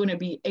it's going to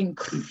be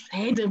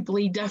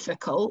incredibly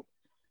difficult,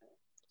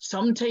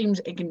 sometimes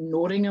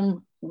ignoring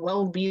him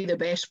will be the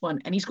best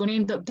one, and he's going to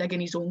end up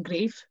digging his own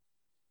grave.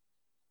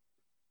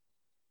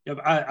 Yeah,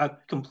 I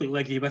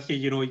completely agree with you.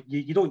 You know,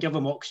 you don't give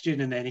him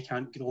oxygen and then he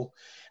can't grow.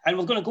 And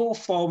we're going to go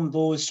from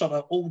those sort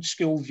of old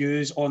school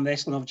views on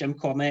wrestling of Jim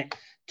Cornette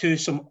to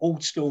some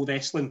old school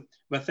wrestling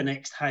with the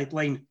next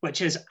headline,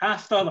 which is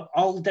After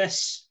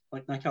Aldis,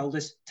 like Nick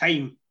Aldis,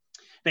 Time.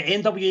 The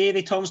NWA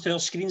returns to our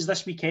screens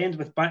this weekend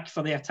with Back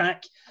for the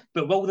Attack,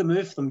 but will the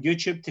move from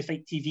YouTube to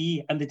Fight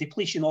TV and the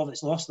depletion of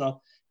its roster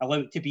allow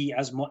it to be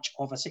as much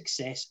of a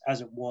success as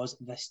it was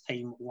this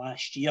time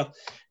last year?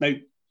 Now,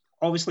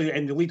 obviously,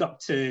 in the lead up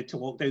to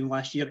lockdown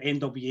last year,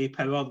 NWA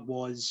Power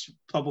was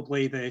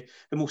probably the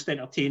most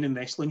entertaining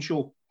wrestling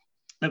show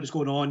that was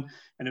going on,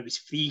 and it was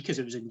free because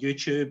it was on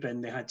YouTube,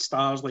 and they had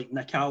stars like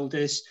Nick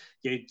Aldis,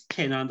 you had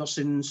Ken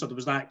Anderson, so there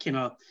was that kind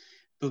of,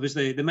 there was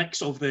the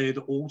mix of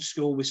the old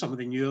school with some of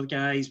the newer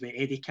guys, with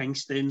Eddie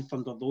Kingston,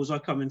 Thunder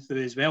Rosa coming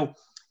through as well.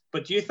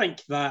 But do you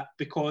think that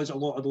because a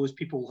lot of those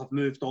people have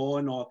moved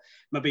on or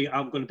maybe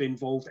aren't going to be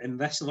involved in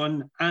this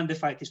run, and the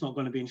fact it's not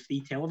going to be in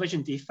free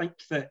television, do you think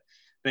that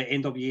the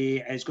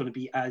NWA is going to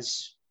be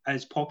as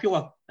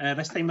popular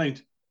this time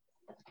round?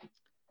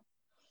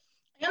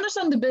 I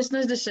understand the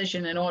business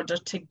decision in order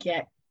to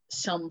get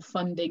some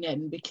funding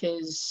in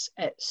because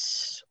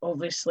it's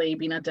obviously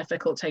been a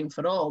difficult time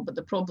for all. But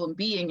the problem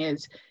being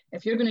is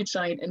if you're going to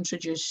try and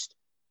introduce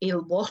a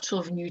lot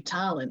of new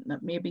talent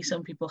that maybe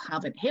some people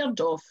haven't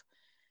heard of,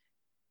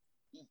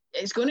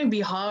 it's going to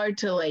be hard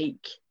to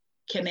like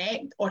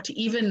connect or to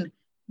even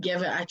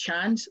give it a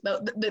chance.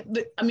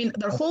 I mean,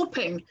 they're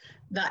hoping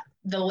that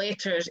the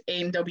letters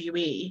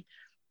NWA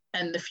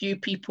and the few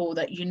people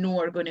that you know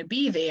are going to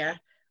be there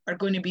are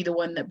going to be the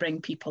one that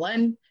bring people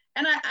in.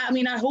 And I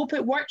mean, I hope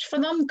it works for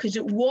them, because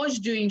it was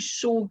doing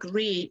so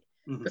great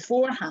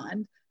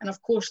beforehand. And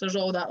of course, there's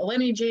all that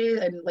lineage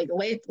and like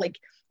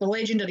the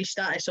legendary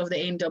status of the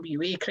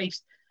NWA.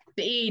 Christ,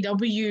 the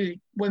AEW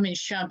Women's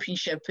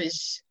Championship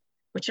is,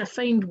 which I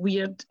find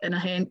weird in a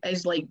hand,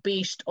 is like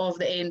based off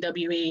the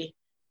NWA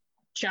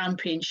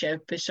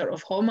Championship, is sort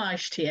of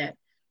homage to it,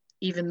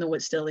 even though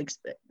it's still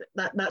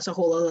that's a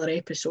whole other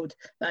episode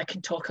that I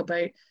can talk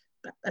about.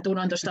 I don't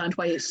understand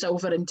why it's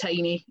silver and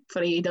tiny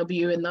for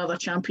AEW, and the other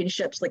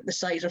championships like the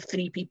size of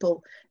 3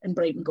 people in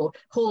Brighton Gold.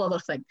 Whole other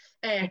thing.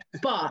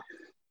 But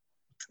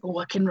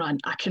I can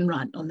rant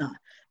on that.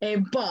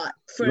 But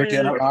for we're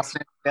doing it last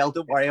night. Well,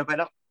 don't worry about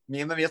it. Me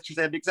and my mates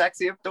said the exact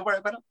same. Don't worry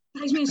about it.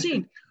 That's me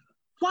saying.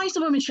 Why is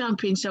the women's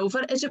champion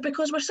silver? Is it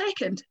because we're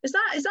second? Is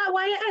that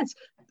why it is?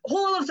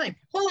 Whole other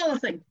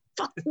thing.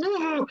 Fuck.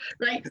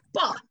 Right.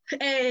 But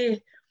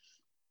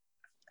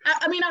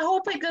I mean, I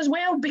hope it does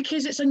well,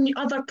 because it's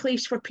another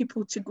place for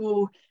people to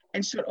go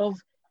and sort of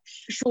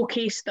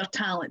showcase their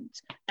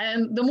talent.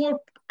 And the more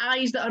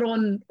eyes that are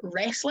on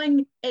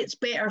wrestling, it's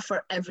better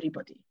for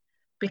everybody,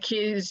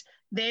 because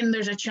then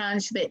there's a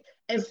chance that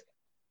if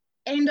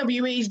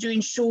NWA is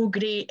doing so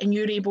great and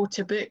you're able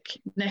to book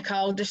Nick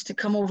Aldis to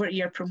come over to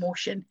your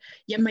promotion,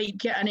 you might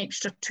get an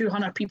extra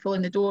 200 people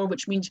in the door,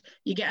 which means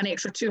you get an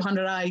extra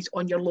 200 eyes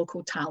on your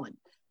local talent.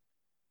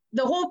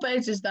 The hope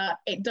is that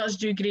it does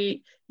do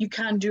great. You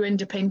can do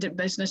independent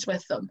business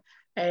with them,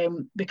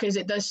 because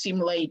it does seem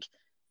like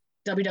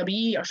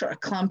WWE are sort of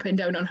clamping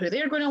down on who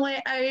they're going to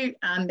let out,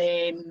 and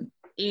then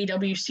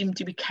AEW seem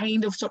to be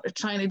kind of sort of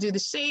trying to do the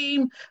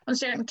same on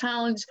certain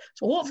talents.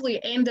 So hopefully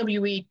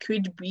NWA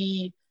could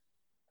be,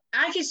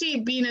 I could see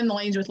it being in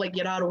lines with like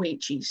your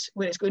ROHs,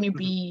 where it's going to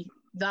be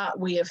that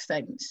way of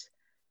things,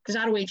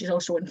 because ROH is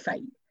also in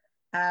fight.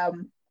 I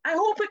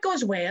hope it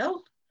goes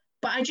well,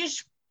 but I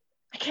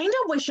kind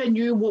of wish I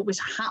knew what was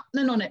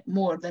happening on it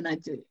more than I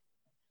do.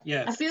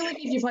 Yeah. I feel like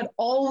if you've had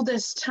all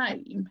this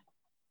time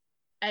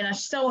and I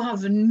still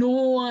have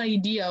no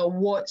idea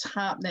what's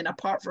happening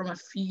apart from a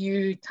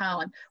few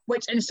talent,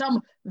 which in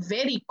some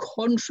very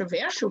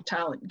controversial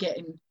talent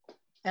getting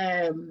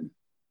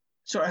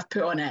sort of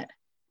put on it.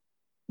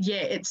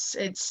 Yeah, it's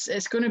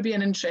going to be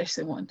an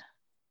interesting one.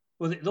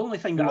 Well, the only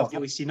thing that I've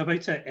really seen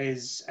about it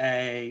is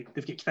they've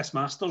got Chris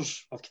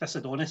Masters of Chris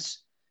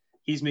Adonis.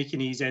 He's making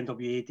his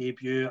NWA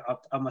debut.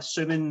 I'm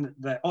assuming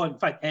that... Oh, in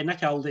fact,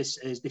 Nick Aldis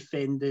is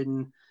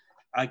defending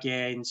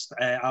against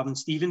Aaron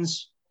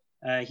Stevens.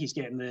 He's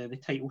getting the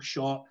title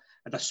shot.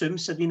 I'd assume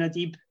Serena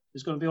Deeb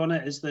is going to be on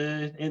it as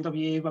the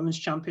NWA Women's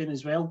Champion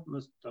as well.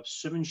 I'm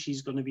assuming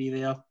she's going to be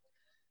there.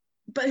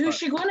 But who's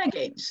she going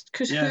against?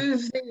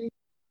 Because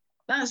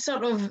that's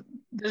sort of...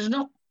 There's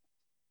not...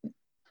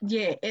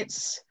 Yeah,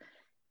 it's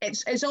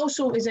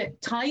also... Is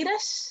it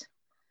Tyrus?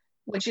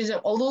 Which is...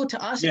 Although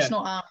to us, it's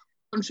not a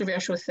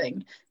controversial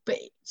thing, but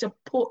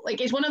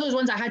it's one of those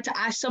ones I had to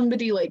ask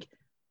somebody, like,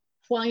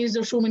 why is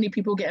there so many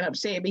people getting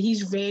upset? But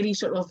he's very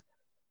sort of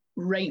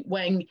right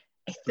wing.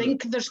 I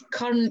think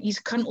he's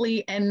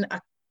currently in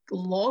a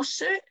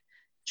lawsuit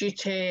due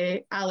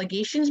to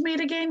allegations made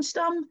against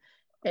him.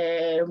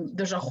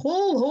 There's a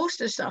whole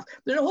host of stuff.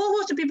 There's a whole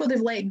host of people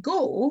they've let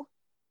go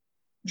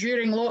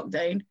during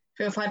lockdown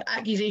who have had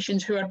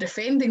accusations, who are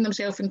defending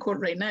themselves in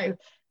court right now.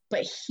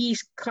 But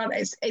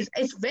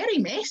it's very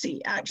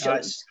messy,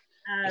 actually.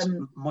 It's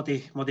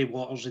muddy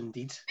waters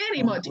indeed.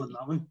 Very muddy. On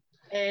that one.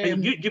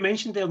 You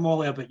mentioned there,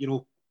 Molly, about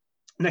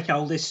Nick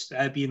Aldis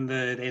being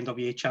the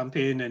NWA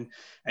champion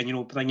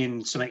and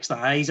bringing some extra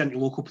eyes into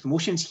local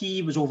promotions.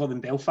 He was over in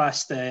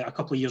Belfast a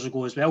couple of years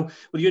ago as well.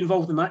 Were you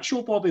involved in that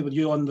show, Bobby? Were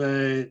you on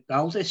the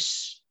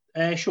Aldis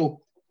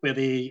show where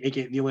they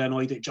get really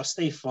annoyed at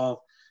Justy for?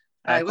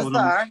 I was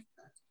there.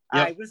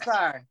 Yep. I was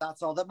there.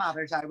 That's all that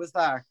matters. I was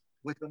there.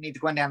 We don't need to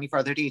go into any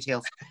further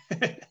details.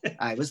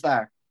 I was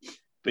there.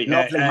 But,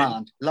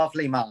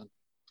 lovely man.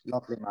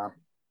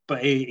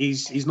 But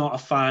he's not a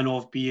fan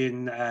of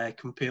being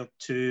compared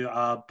to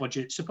a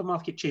budget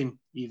supermarket chain,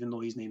 even though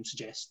his name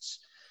suggests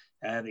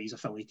that he's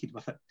affiliated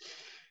with it.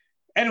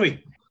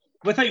 Anyway,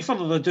 without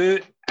further ado,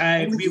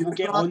 we will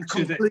get on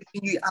to the...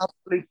 You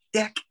absolute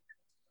dick.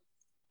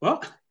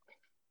 What?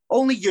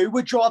 Only you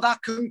would draw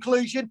that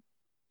conclusion.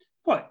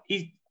 What?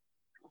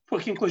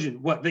 What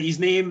conclusion? What, that his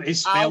name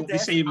is spelled the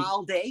same?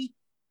 Aldi.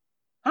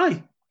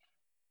 Aye.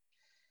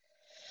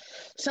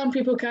 Some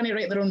people can't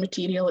write their own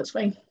material, it's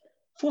fine.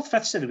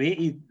 4/5 of the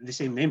way, the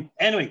same name.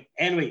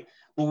 Anyway,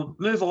 we'll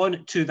move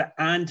on to the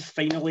and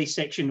finally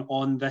section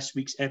on this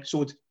week's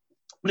episode.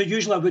 Now,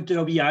 usually I would do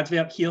a wee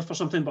advert here for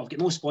something, but I've got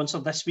no sponsor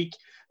this week.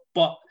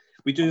 But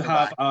we do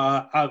have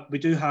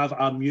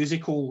a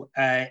musical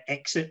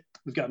exit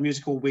we've got a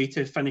musical way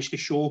to finish the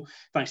show,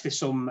 thanks to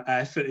some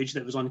footage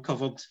that was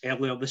uncovered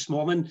earlier this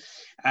morning.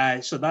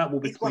 So that will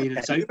be playing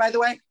us out. By the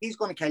way, he's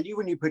going to kill you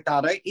when you put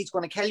that out. He's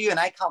going to kill you, and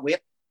I can't wait.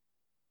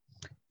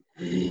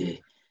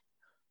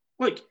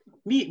 Look,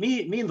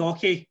 me and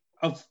Rocky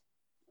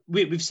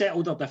we've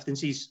settled our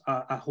differences.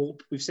 I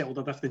hope we've settled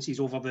our differences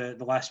over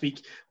the last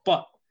week.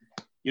 But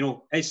you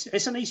know,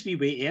 it's a nice wee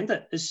way to end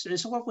it. It's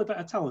a lovely bit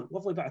of talent.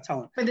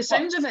 By the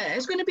sounds of it,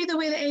 it's going to be the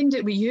way to end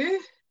it with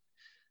you.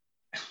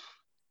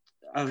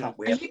 Can't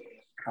wait.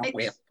 Can't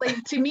wait.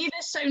 Like, to me,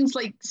 this sounds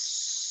like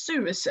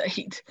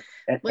suicide.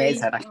 It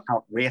is, and I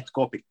can't wait. It's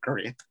going to be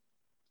great.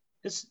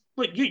 It's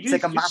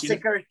like a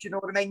massacre. Do you know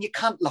what I mean? You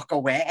can't look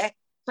away.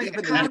 Like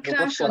a car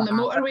crash on the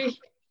motorway.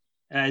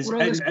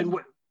 And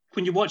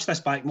when you watch this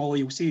back,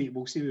 Molly, we'll see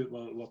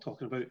what we're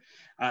talking about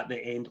at the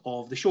end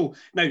of the show.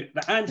 Now,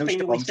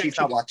 she's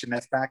not watching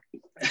this back.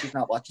 She's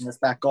not watching this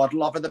back. God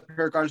love her. The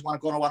poor girls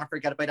want to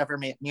forget about ever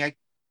meeting you.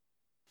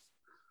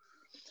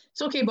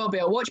 It's okay, Bobby.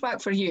 I'll watch back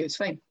for you. It's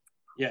fine.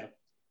 Yeah.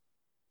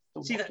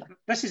 See,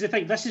 this is the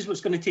thing. This is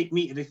what's going to take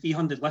me to the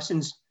 300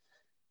 listens.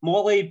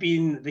 Molly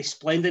being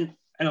resplendent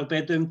in her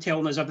bedroom,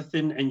 telling us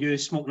everything, and you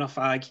smoking a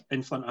fag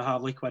in front of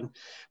Harley Quinn.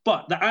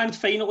 But the and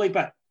finally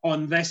bit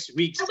on this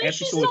week's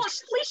episode.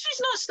 At least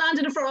she's not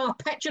standing in front of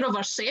a picture of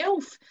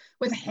herself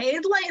with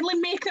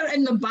Headline Maker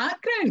in the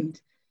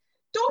background.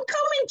 Don't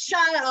come and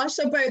chat at us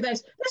about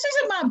this. This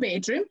isn't my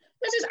bedroom.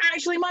 This is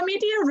actually my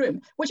media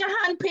room, which I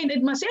hand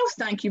painted myself,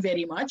 thank you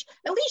very much.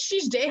 At least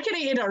she's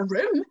decorated her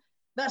room.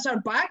 That's her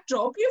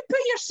backdrop. You've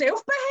put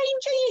yourself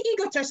behind you, you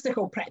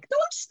egotistical prick.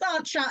 Don't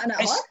start chatting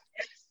at her.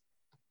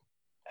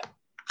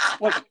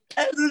 Look,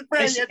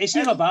 it's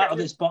either that or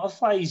there's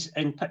butterflies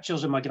in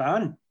pictures of my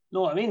gran.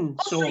 Know what I mean?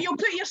 So you'll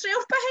put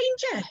yourself behind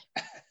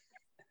you.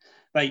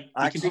 Right.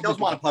 Actually, he doesn't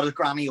want to put his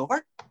granny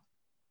over.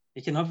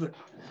 You can have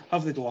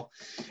the door.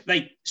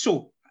 Right.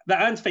 So the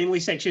and finally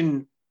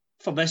section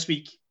for this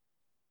week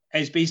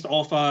is based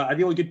off a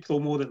really good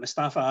promo that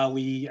Mustafa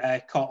Ali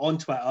cut on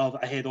Twitter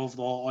ahead of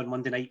Raw on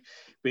Monday night,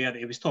 where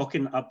he was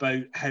talking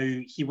about how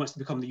he wants to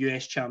become the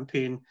US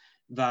champion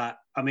that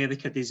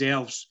America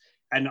deserves.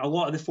 And a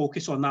lot of the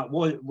focus on that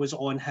was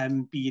on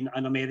him being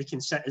an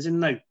American citizen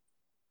now.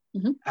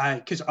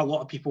 Because a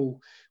lot of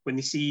people, when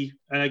they see,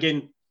 and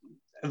again,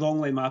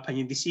 wrongly in my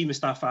opinion, they see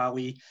Mustafa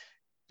Ali,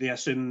 they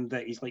assume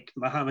that he's like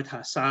Muhammad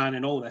Hassan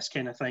and all this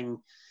kind of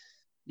thing,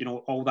 you know,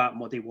 all that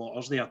muddy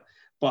waters there.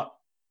 But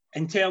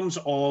in terms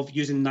of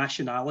using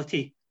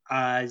nationality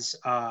as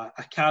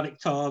a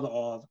character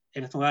or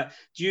anything like that,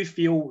 do you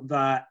feel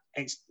that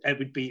it's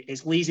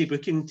lazy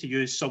booking to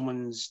use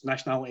someone's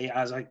nationality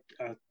as a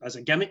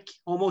gimmick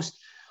almost,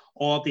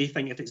 or do you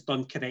think if it's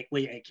done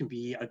correctly, it can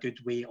be a good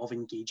way of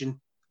engaging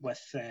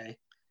with?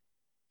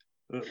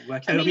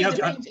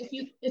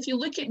 If you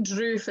look at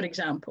Drew, for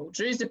example,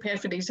 Drew's the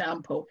perfect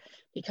example.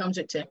 He comes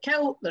out to a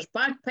kilt, there's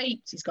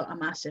bagpipes, he's got a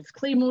massive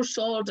claymore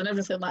sword and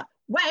everything like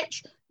that,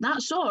 which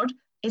that sword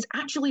is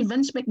actually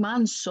Vince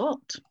McMahon's sword.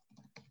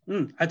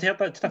 I'd heard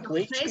that Triple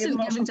H.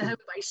 Present given to him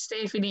by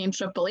Stephanie and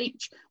Triple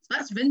H.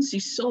 That's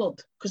Vince's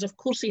sword, because of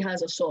course he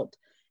has a sword.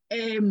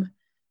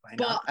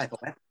 But I've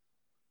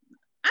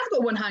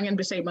got one hanging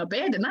beside my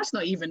bed, and that's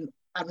not even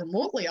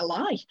remotely a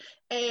lie.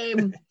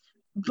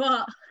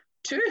 But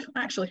two,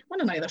 actually,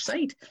 one on either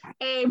side.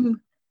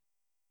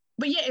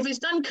 But yeah, if it's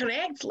done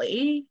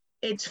correctly,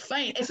 it's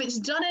fine. If it's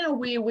done in a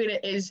way where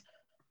it is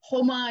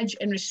homage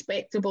and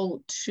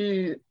respectable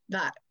to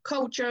that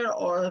culture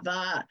or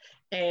that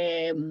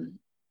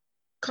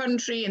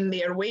country and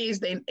their ways,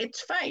 then it's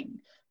fine.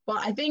 But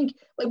I think,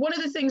 like, one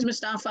of the things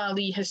Mustafa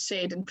Ali has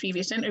said in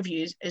previous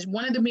interviews is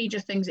one of the major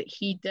things that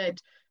he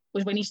did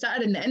was when he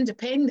started in the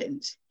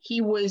independents,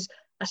 he was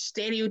a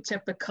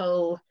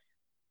stereotypical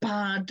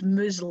bad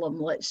Muslim,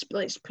 let's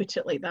put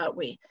it like that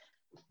way.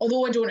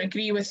 Although I don't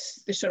agree with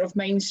the sort of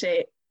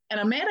mindset in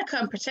America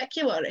in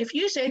particular. If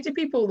you said to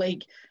people,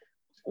 like,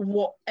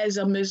 what is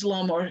a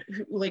Muslim, or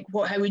like,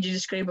 how would you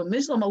describe a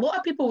Muslim? A lot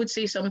of people would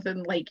say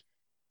something like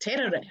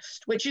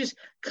terrorist, which is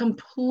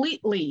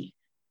completely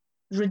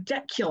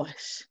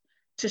ridiculous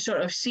to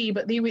sort of see,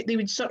 but they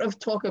would sort of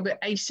talk about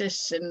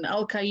ISIS and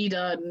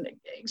Al-Qaeda and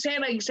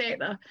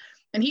etc.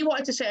 And he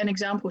wanted to set an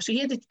example, so he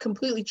had to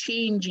completely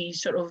change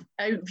his sort of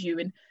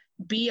outview and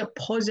be a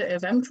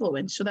positive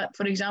influence, so that,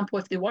 for example,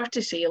 if they were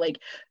to say, like,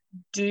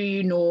 do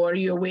you know, are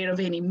you aware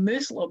of any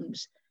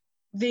Muslims,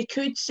 they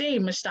could say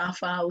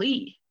Mustafa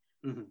Ali.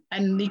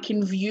 And they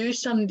can view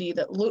somebody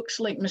that looks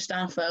like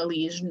Mustafa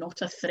Ali as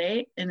not a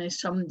threat and as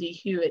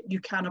somebody who you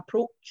can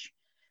approach.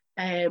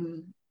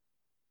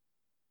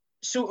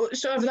 So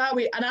sort of that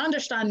way, and I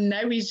understand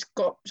now he's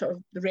got sort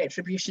of the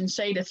retribution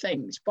side of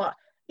things, but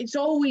it's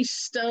always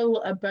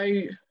still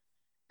about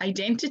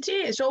identity.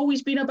 It's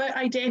always been about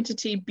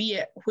identity, be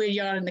it where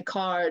you are in the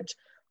card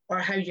or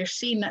how you're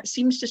seen. That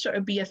seems to sort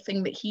of be a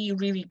thing that he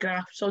really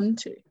grasps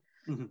onto.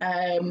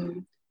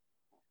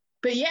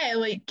 But yeah,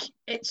 like,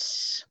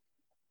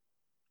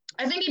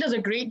 I think he does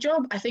a great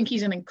job. I think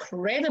he's an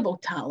incredible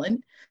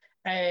talent.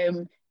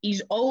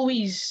 He's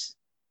always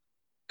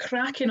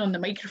cracking on the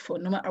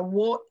microphone, no matter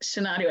what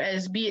scenario it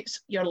is, be it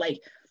you're like,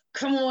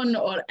 come on,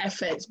 or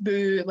if it's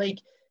boo, like,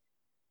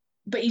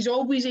 but he's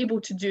always able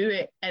to do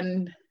it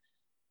in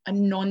a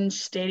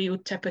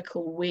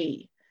non-stereotypical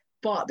way.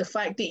 But the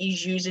fact that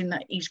he's using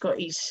that, he's got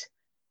his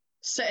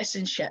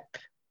citizenship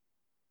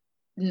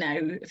now,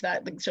 if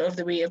that like, sort of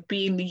the way of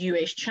being the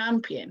US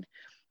champion,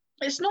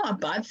 it's not a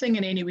bad thing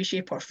in any way,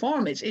 shape or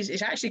form.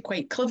 It's actually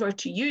quite clever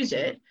to use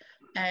it.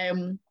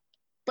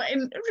 But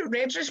in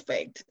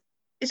retrospect,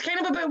 it's kind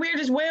of a bit weird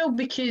as well,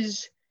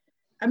 because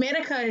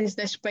America is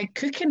this big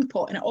cooking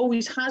pot, and it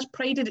always has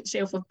prided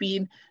itself of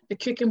being the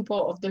cooking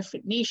pot of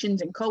different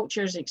nations and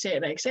cultures,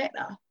 etc., etc.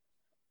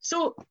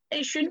 So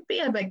it shouldn't be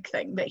a big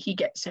thing that he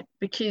gets it,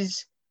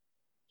 because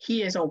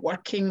he is a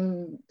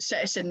working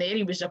citizen there.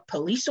 He was a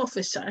police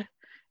officer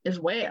as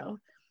well.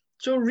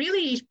 So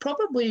really, he's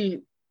probably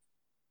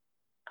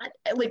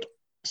like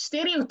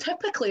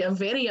stereotypically a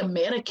very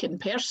American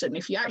person.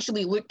 If you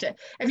actually looked at,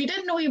 if you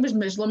didn't know he was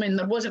Muslim and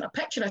there wasn't a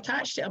picture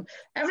attached to him,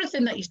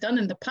 everything that he's done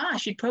in the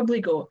past, you'd probably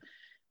go,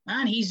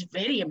 man, he's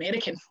very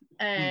American.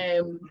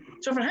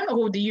 So for him to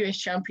hold the US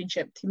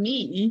championship, to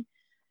me,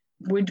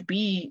 would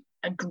be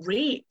a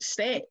great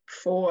step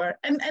for,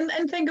 and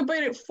think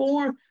about it,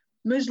 for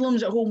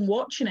Muslims at home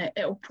watching it,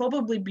 it'll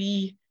probably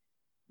be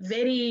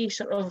very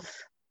sort of,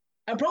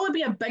 it'll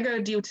probably be a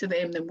bigger deal to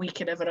them than we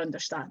could ever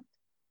understand.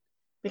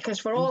 Because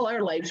for all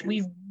our lives,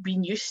 we've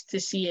been used to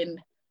seeing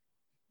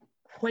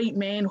white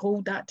men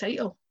hold that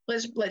title.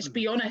 Let's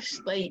be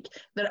honest, like,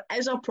 there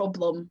is a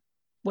problem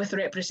with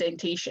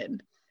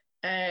representation.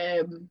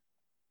 And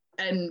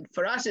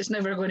for us, it's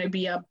never going to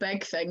be a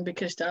big thing,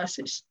 because to us,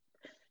 it's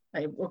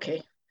like,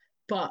 okay.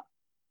 But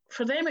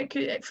for them, it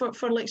could,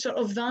 for like sort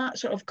of that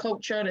sort of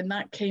culture and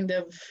that kind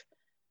of,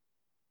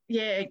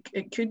 yeah,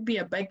 it could be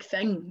a big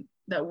thing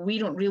that we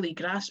don't really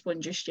grasp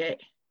on just yet.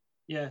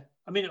 Yeah.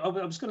 I mean, I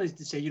was going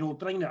to say,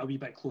 bringing it a wee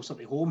bit closer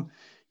to home,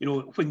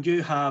 when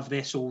you have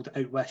wrestled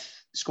out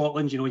with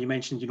Scotland, you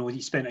mentioned,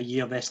 you spent a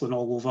year wrestling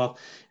all over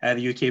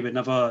the UK, but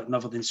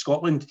never in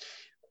Scotland.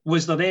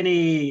 Was there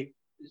any,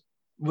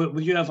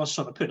 were you ever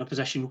sort of put in a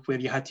position where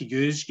you had to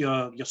use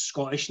your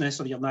Scottishness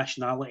or your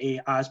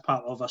nationality as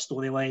part of a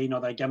storyline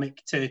or a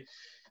gimmick to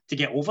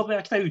get over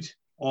the crowd?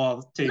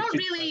 Or to, Not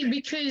really,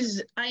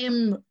 because I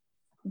am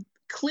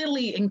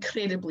clearly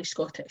incredibly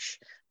Scottish.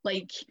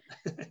 Like,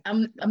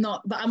 I'm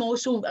not, but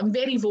I'm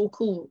very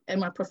vocal in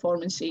my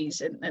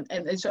performances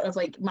and sort of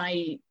like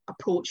my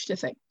approach to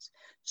things.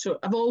 So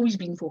I've always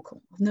been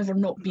vocal. I've never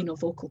not been a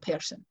vocal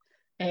person.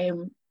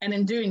 And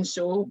in doing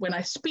so, when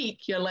I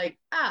speak, you're like,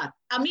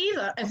 I'm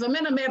either, if I'm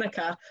in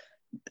America,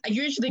 I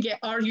usually get,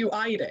 are you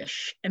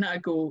Irish? And I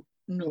go,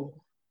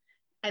 no.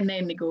 And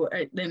then they go,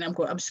 then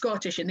I'm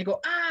Scottish, and they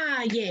go,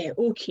 yeah,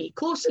 okay,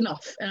 close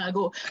enough. And I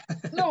go,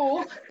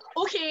 no,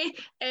 okay,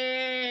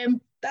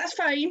 that's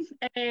fine.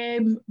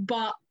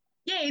 But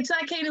yeah, it's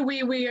that kind of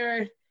way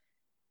where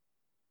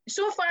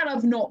so far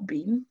I've not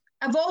been.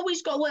 I've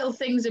always got little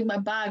things in my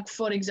bag,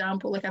 for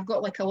example, like I've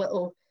got like a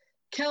little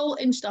kilt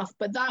and stuff,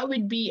 but that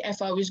would be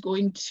if I was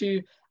going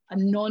to a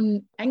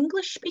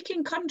non-English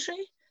speaking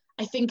country.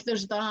 I think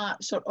there's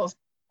that sort of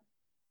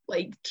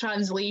like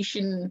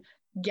translation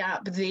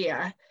gap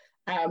there,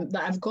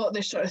 that I've got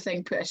this sort of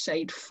thing put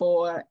aside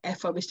for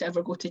if I was to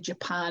ever go to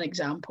Japan,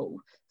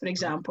 for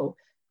example,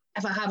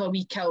 if I have a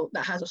wee kilt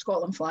that has a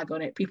Scotland flag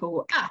on it, people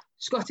go,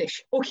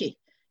 Scottish, okay.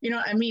 You know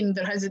what I mean?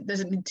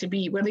 Doesn't need to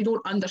be where they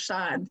don't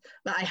understand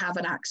that I have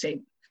an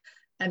accent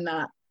and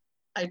that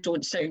I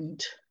don't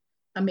sound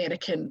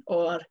American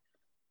or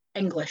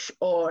English,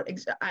 or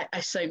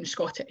I sound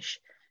Scottish.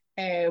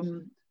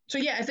 So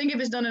yeah, I think if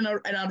it's done in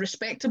a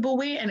respectable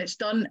way and it's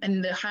done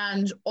in the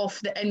hands of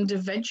the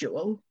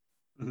individual,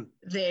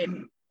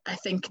 then I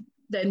think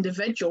the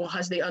individual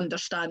has the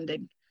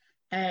understanding.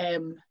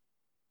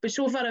 But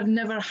so far I've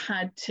never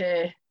had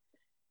to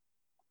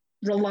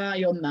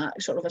rely on that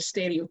sort of a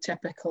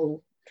stereotypical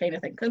kind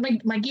of thing. Because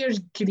my gear's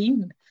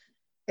green.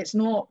 It's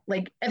not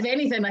like, if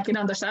anything, I can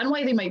understand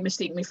why they might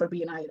mistake me for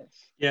being Irish.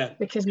 Yeah.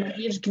 Because my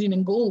gear's green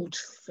and gold,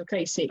 for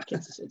Christ's sake.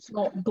 It's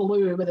not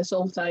blue with a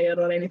saltire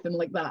or anything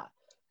like that.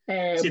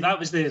 See, that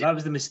was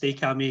the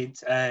mistake I made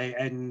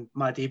in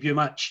my debut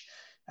match.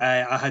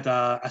 I had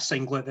a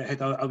singlet that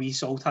had a wee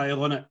saltire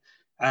on it,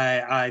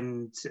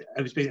 and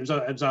it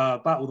was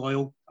a battle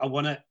royal. I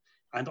won it,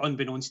 and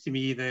unbeknownst to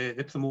me,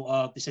 the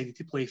promoter decided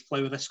to play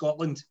Flower of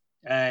Scotland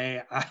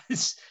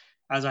as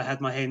I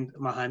had my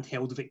hand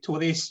held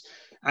victorious.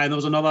 And there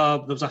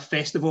was a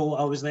festival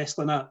I was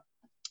wrestling at,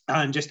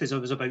 and just as I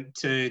was about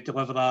to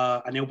deliver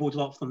an elbow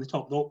drop from the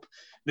top rope,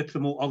 the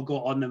promoter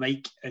got on the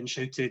mic and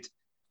shouted,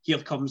 "Here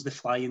comes the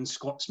flying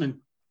Scotsman."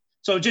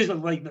 So just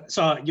like,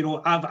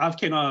 I've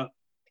kind of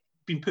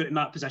been put in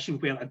that position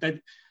where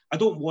I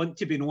don't want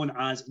to be known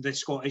as the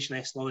Scottish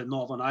wrestler in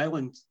Northern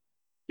Ireland.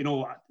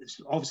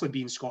 Obviously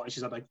being Scottish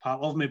is a big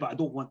part of me, but I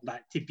don't want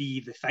that to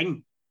be the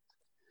thing.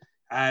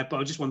 But I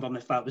was just wondering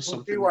if that was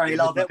something. Don't you worry,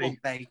 love, it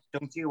won't be.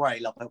 Don't you worry,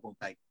 love, it won't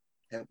be.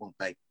 It won't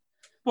be.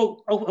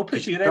 Well, I'll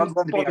put you then.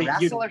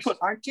 Bobbi,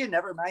 aren't you?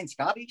 Never mind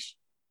Scottish.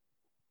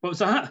 What was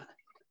that?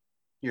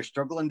 You're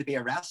struggling to be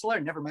a wrestler,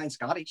 never mind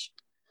Scottish.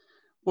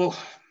 Well,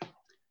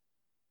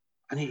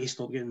 I need to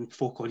stop getting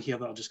folk on here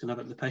that are just going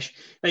to have the pish.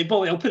 Right,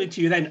 Bobbi, I'll put it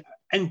to you then.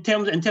 In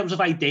terms of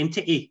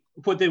identity,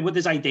 what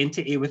does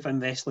identity within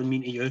wrestling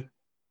mean to you?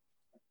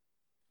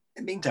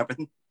 It means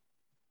everything.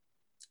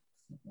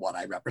 What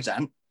I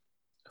represent,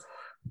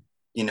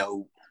 you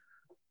know,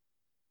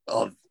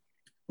 of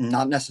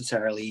not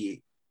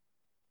necessarily,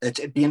 it's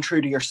being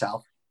true to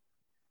yourself,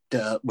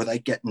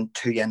 without getting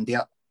too into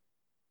it,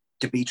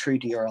 to be true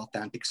to your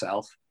authentic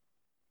self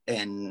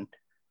in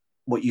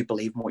what you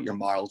believe and what your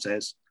morals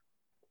is.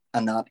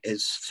 And that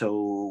is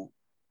so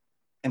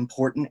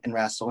important in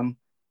wrestling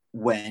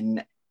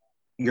when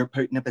you're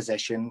put in a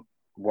position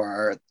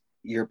where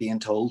you're being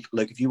told,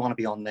 look, if you want to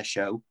be on this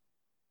show,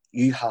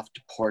 you have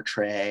to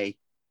portray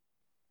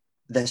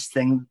this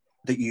thing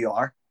that you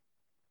are,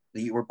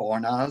 that you were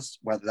born as,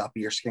 whether that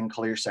be your skin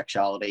color, your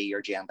sexuality,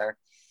 your gender,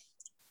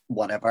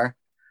 whatever,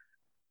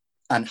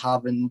 and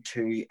having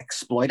to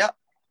exploit it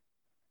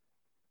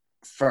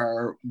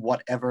for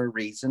whatever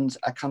reasons.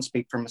 I can't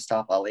speak for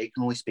Mustafa Ali, I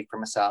can only speak for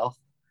myself.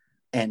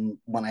 And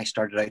when I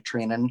started out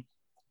training,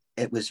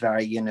 it was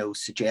very, you know,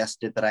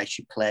 suggested that I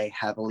should play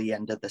heavily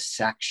into the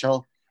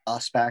sexual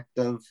aspect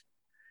of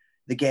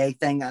the gay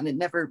thing. And it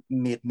never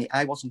made me,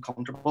 I wasn't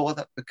comfortable with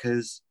it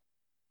because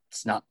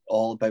it's not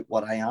all about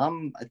what I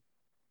am.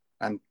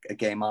 I'm a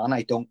gay man.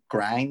 I don't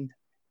grind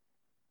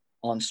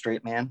on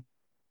straight men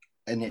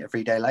in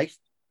everyday life.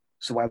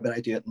 So why would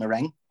I do it in the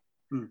ring?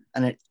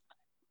 And it's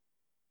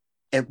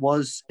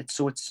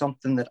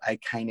something that I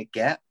kind of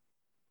get,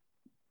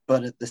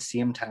 but at the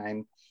same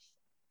time,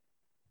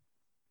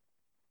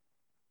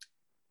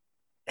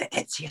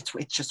 it's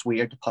just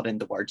weird to put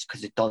into words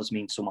because it does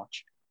mean so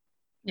much.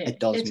 Yeah, it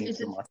does mean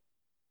so much.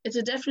 It's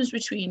a difference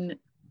between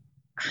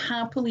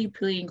happily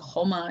paying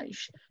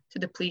homage to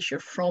the place you're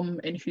from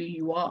and who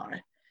you are,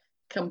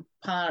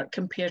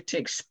 compared to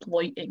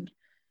exploiting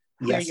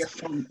where you're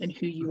from and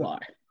who you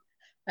are.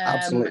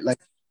 Absolutely.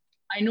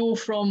 I know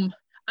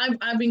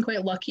I've been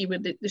quite lucky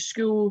with the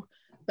school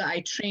that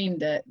I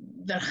trained at.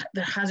 There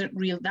hasn't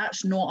really,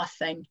 that's not a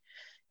thing.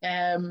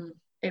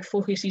 It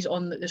focuses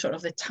on the sort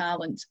of the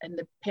talents and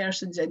the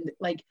persons and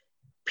like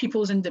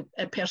people's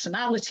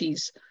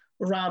personalities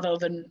rather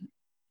than,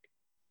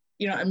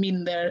 you know what I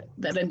mean, their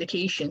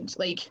indications.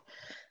 Like,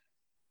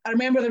 I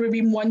remember there had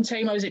been one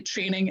time I was at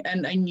training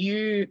and I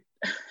knew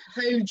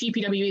how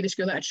GPWA, the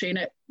school that I train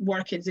at,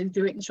 work is they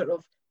do it in sort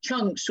of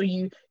chunks. So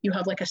you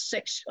have like a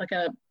 6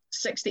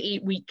 to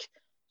 8 week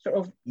sort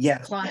of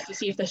class to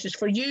see if this is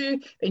for you,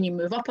 then you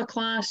move up a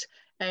class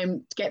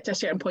to get to a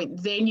certain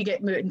point, then you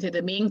get moved into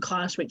the main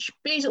class, which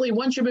basically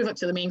once you move up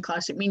to the main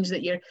class, it means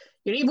that you're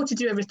able to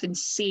do everything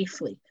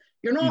safely.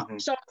 You're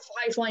not some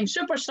high-flying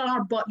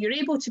superstar, but you're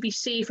able to be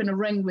safe in a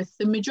ring with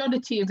the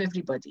majority of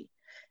everybody.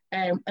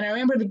 And I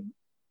remember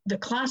the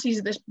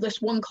classes,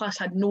 this one class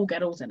had no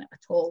girls in it at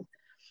all.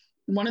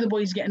 One of the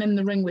boys getting in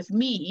the ring with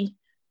me,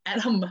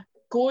 and I'm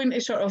going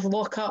to sort of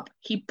lock up,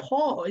 he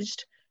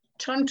paused,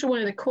 turned to one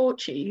of the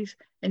coaches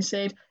and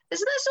said, "Is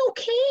this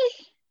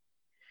okay?"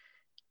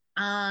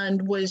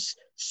 And was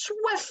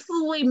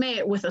swiftly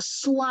met with a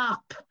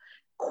slap,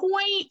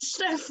 quite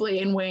stiffly,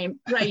 and went,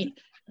 "Right,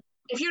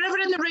 if you're ever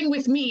in the ring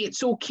with me,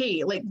 it's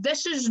okay. Like,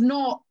 this is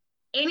not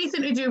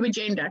anything to do with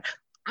gender.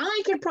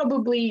 I could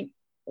probably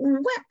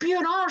whip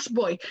your arse,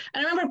 boy."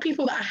 And I remember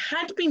people that I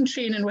had been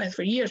training with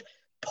for years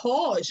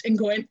pause and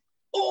going,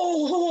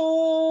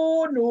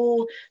 "Oh,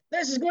 no,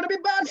 this is going to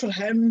be bad for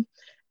him."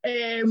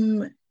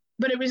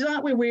 But it was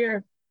that way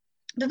where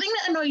the thing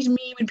that annoys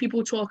me when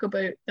people talk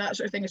about that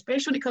sort of thing,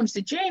 especially when it comes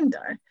to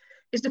gender,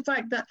 is the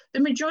fact that the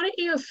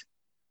majority of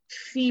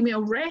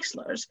female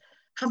wrestlers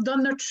have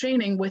done their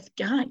training with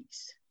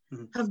guys,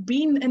 have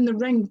been in the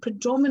ring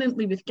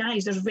predominantly with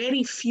guys. There's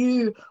very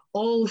few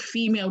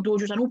all-female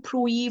dojos. I know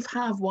Pro Eve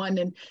have one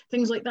and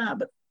things like that,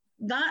 but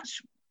that's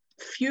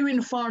few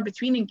and far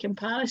between in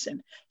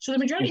comparison. So the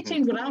majority of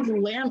times when I've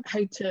learned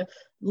how to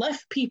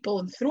lift people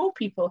and throw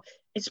people,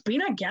 it's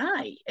been a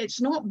guy.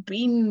 It's not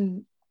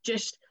been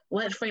just,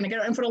 let's find a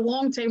girl. And for a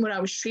long time when I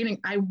was training,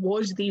 I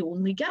was the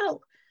only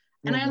girl.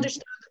 And I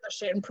understand that there's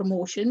certain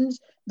promotions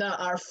that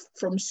are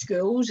from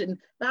schools, and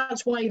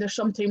that's why there's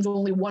sometimes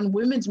only one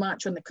women's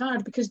match on the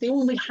card, because they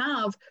only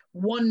have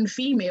one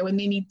female and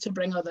they need to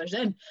bring others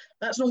in.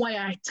 That's not why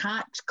I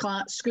attack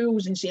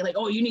schools and say, like,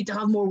 oh, you need to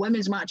have more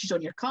women's matches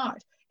on your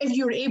card. If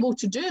you're able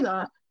to do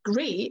that,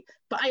 great,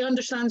 but I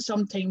understand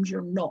sometimes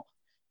you're not.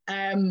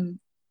 And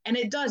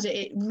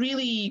it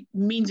really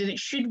means that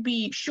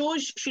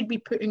shows should be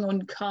putting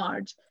on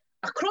cards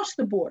across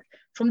the board,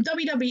 from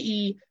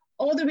WWE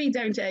all the way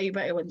down to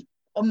everybody else,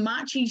 on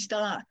matches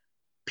that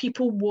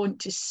people want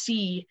to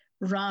see,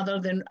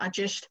 rather than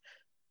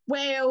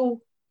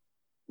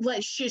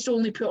let's just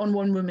only put on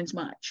one women's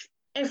match.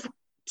 If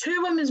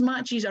 2 women's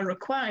matches are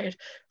required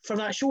for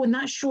that show, and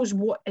that shows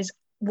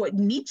what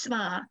needs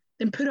that,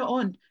 then put it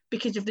on.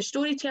 Because if the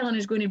storytelling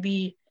is going to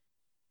be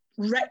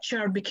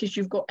richer, because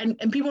you've got,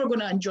 and people are going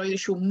to enjoy the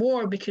show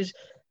more because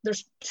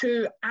there's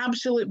 2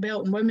 absolute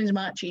belt and women's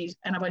matches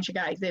and a bunch of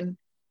guys, then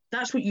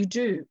That's what you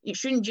do. It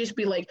shouldn't just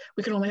be like,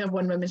 we can only have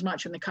one women's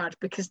match on the card,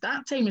 because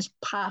that time is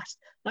past.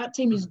 That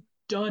time is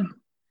done.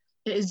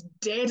 It is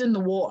dead in the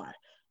water.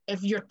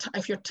 If you're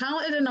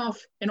talented enough,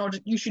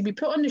 you should be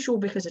put on the show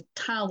because of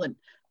talent,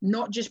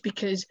 not just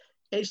because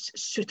it's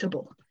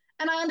suitable.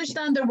 And I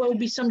understand there will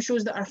be some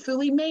shows that are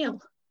fully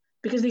male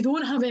because they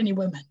don't have any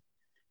women,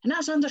 and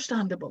that's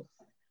understandable.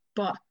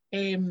 But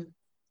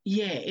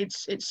yeah,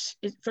 it's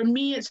for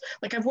me, it's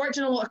like, I've worked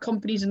in a lot of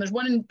companies, and there's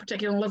one in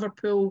particular in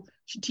Liverpool,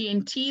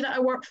 TNT, that I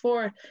work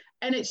for,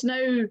 and it's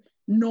now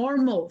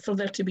normal for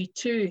there to be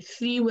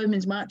 2-3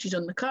 women's matches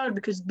on the card,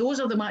 because those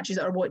are the matches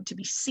that are wanting to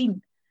be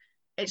seen.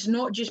 It's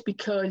not just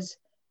because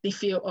they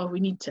feel, oh, we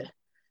need to.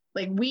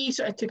 Like, we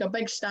sort of took a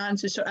big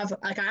stance, and sort of,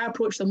 like, I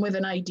approached them with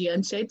an idea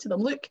and said to them,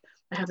 look,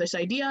 I have this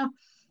idea,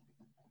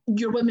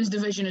 your women's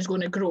division is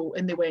going to grow.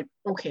 And they went,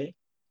 okay.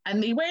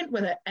 And they went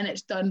with it, and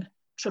it's done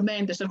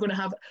tremendous. They're going to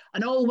have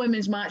an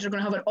all-women's match. They're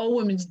going to have an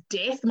all-women's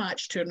death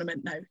match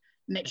tournament now,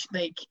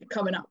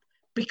 coming up,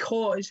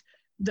 because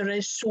there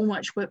is so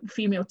much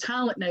female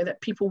talent now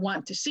that people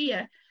want to see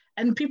it.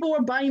 And people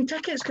were buying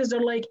tickets because they're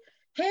like,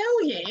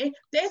 hell yeah,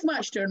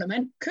 deathmatch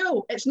tournament,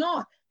 cool. It's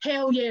not,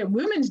 hell yeah,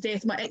 women's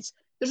deathmatch.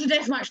 There's a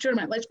deathmatch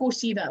tournament. Let's go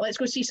see that. Let's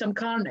go see some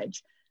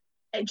carnage.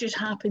 It just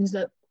happens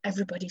that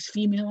everybody's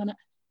female in it.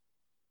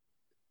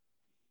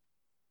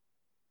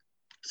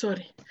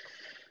 Sorry.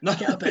 No. I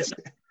get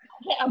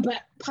a bit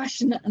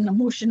passionate and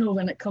emotional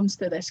when it comes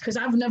to this, because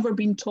I've never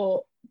been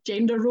taught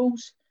gender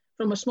roles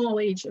from a small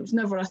age. It was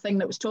never a thing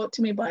that was taught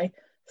to me by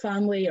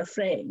family or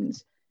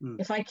friends.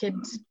 If I could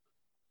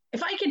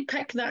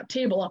pick that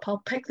table up,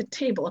 I'll pick the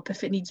table up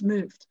if it needs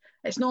moved.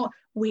 It's not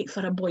wait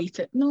for a boy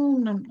to,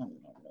 no.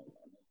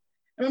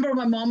 I remember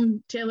my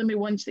mum telling me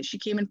once that she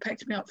came and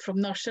picked me up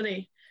from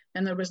nursery,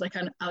 and there was like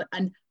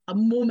a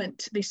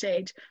moment, they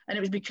said, and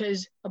it was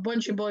because a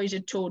bunch of boys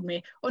had told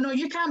me, oh no,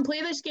 you can't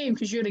play this game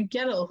because you're a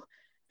girl.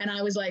 And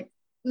I was like,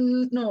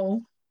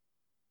 no,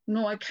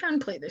 I can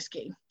play this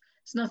game.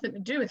 It's nothing to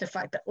do with the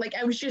fact that, like,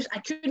 I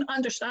couldn't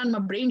understand. My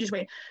brain just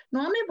went,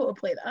 no, I'm able to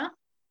play that.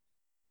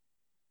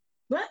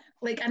 What?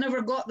 Like, I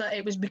never got that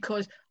it was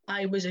because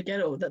I was a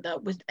girl,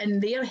 that was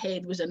in their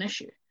head was an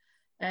issue.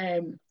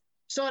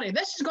 Sorry,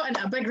 this has gotten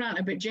a big rant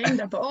about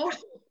gender, but also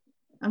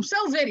I'm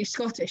still very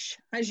Scottish,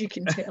 as you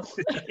can tell.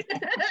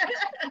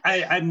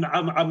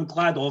 I'm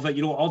glad of it.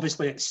 You know,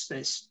 obviously it's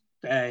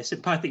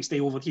St. Patrick's Day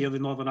over here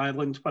in Northern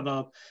Ireland,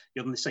 whether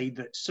you're on the side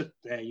that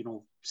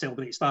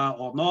celebrates that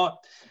or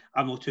not.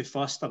 I'm not too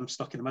fussed. I'm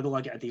stuck in the middle.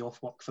 I get a day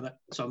off work for it,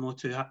 so I'm not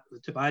too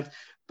bad.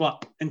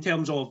 But in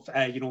terms of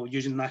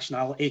using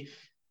nationality,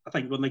 I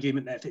think we're in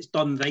agreement that if it's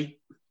done right,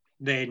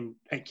 then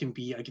it can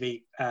be a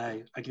great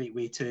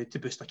way to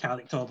boost a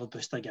character or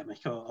boost a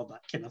gimmick or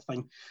that kind of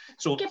thing.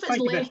 So if it's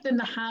left in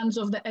the hands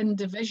of the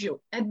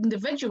individual,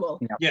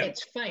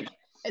 it's fine.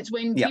 It's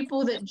when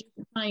people that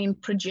try and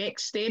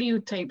project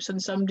stereotypes on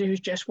somebody who's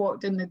just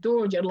walked in the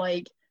door, you're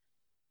like,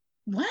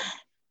 what?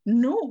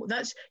 No,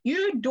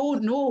 you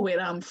don't know where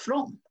I'm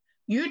from.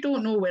 You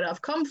don't know where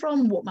I've come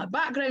from, what my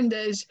background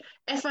is,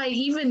 if I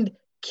even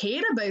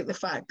care about the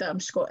fact that I'm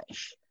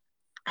Scottish.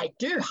 I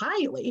do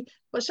highly,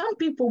 but some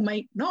people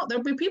might not.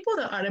 There'll be people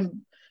that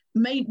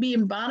might be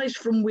embarrassed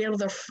from where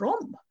they're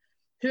from,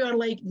 who are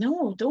like,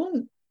 no,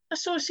 don't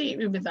associate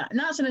me with that. And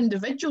that's an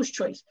individual's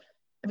choice.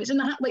 If it's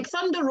like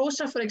Thunder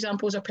Rosa, for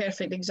example, is a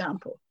perfect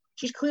example.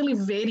 She's clearly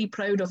very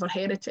proud of her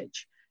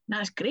heritage. And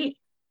that's great.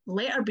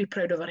 Let her be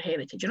proud of her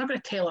heritage. You're not going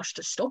to tell us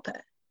to stop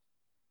it.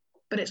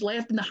 But it's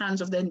left in the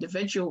hands of the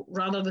individual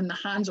rather than the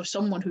hands of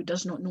someone who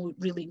does not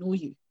really know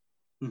you.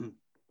 Mm-hmm.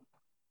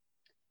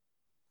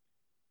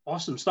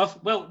 Awesome stuff.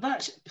 Well,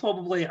 that's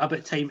probably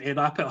about time to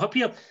wrap it up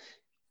here.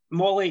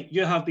 Molly,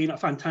 you have been a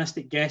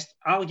fantastic guest,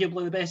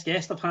 arguably the best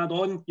guest I've had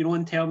on,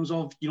 in terms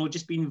of,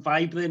 just being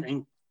vibrant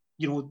and,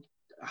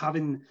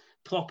 having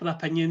proper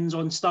opinions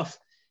on stuff.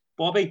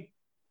 Bobbi,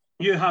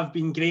 you have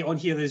been great on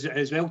here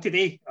as well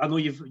today. I know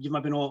you've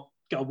maybe not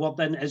got a word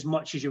in as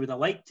much as you would have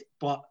liked,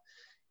 but,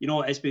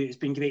 it's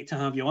been great to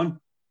have you on.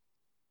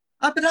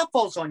 But that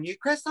falls on you,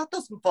 Chris. That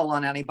doesn't fall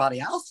on anybody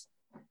else.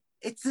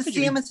 It's the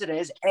same as it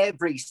is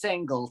every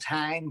single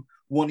time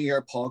one of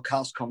your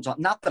podcasts comes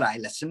on. Not that I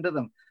listen to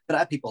them, but I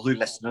have people who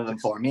listen to them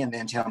for me and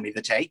then tell me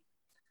the tea.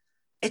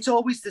 It's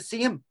always the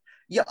same.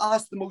 You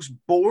ask the most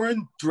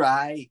boring,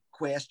 dry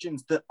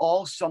questions that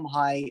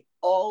somehow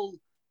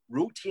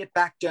rotate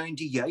back down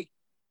to you.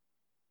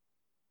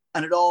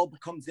 And it all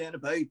becomes then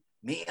about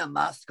me and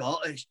my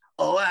Scottish.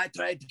 Oh, I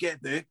tried to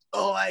get booked.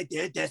 Oh, I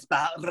did this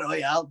battle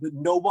royale, but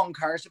no one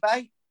cares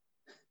about.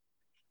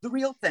 The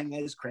real thing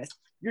is, Chris,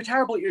 you're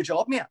terrible at your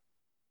job, mate.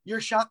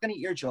 You're shocking at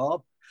your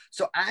job.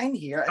 So I'm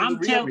here. And I'm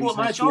terrible at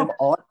my job.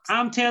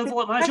 I'm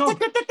terrible at my job.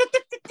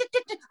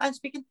 I'm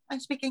speaking.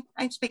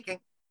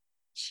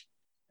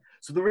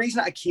 So the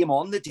reason I came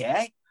on the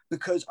day,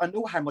 because I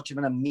know how much of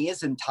an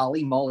amazing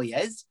tally Molly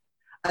is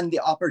and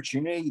the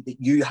opportunity that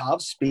you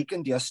have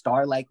speaking to a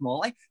star like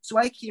Molly. So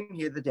I came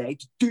here today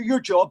to do your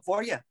job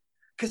for you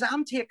because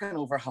I'm taking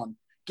over, hon.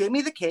 Give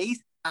me the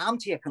keys. I'm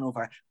taking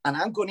over and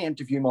I'm going to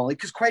interview Molly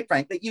because, quite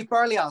frankly, you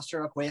barely asked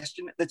her a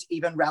question that's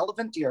even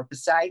relevant to her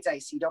besides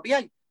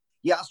ICW.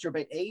 You asked her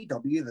about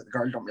AEW that the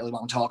girl don't really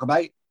want to talk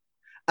about,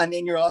 and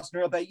then you're asking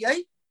her about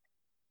you.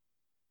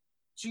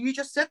 So you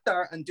just sit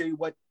there and do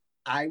what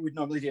I would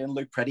normally do and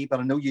look pretty, but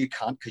I know you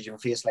can't because you have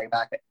a face like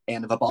back at the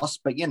end of a bus.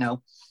 But you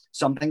know,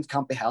 some things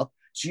can't be helped.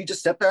 So you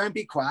just sit there and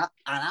be quiet,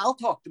 and I'll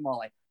talk to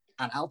Molly,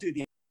 and I'll do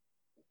the.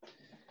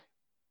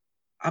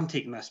 I'm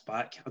taking this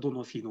back. I don't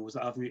know if he knows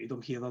that I've muted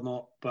him here or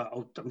not, but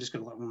I'm just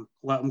going to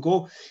let him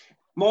go.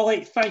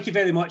 Molly, thank you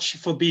very much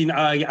for being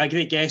a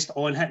great guest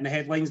on Hitting the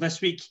Headlines this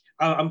week.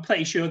 I'm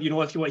pretty sure, you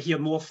know, if you want to hear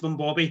more from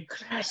Bobby,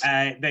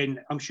 then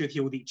I'm sure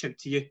he'll reach out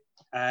to you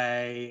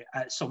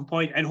at some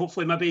point. And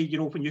hopefully maybe, you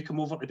know, when you come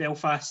over to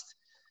Belfast,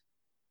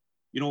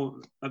 you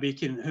know, maybe you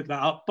can hook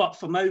that up. But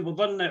for now, we're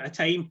running out of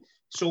time.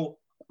 So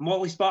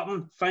Molly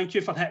Spartan, thank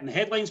you for hitting the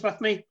headlines with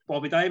me.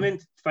 Bobbi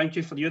Diamond, thank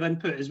you for your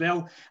input as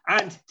well.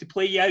 And to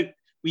play you out,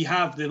 we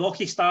have the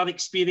Rocky Starr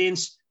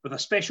Experience with a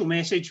special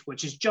message,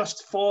 which is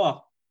just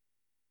for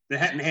the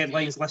Hitting the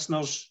Headlines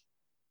listeners.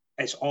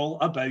 It's all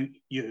about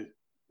you.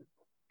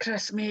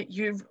 Chris, mate,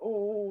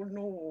 oh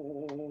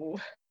no.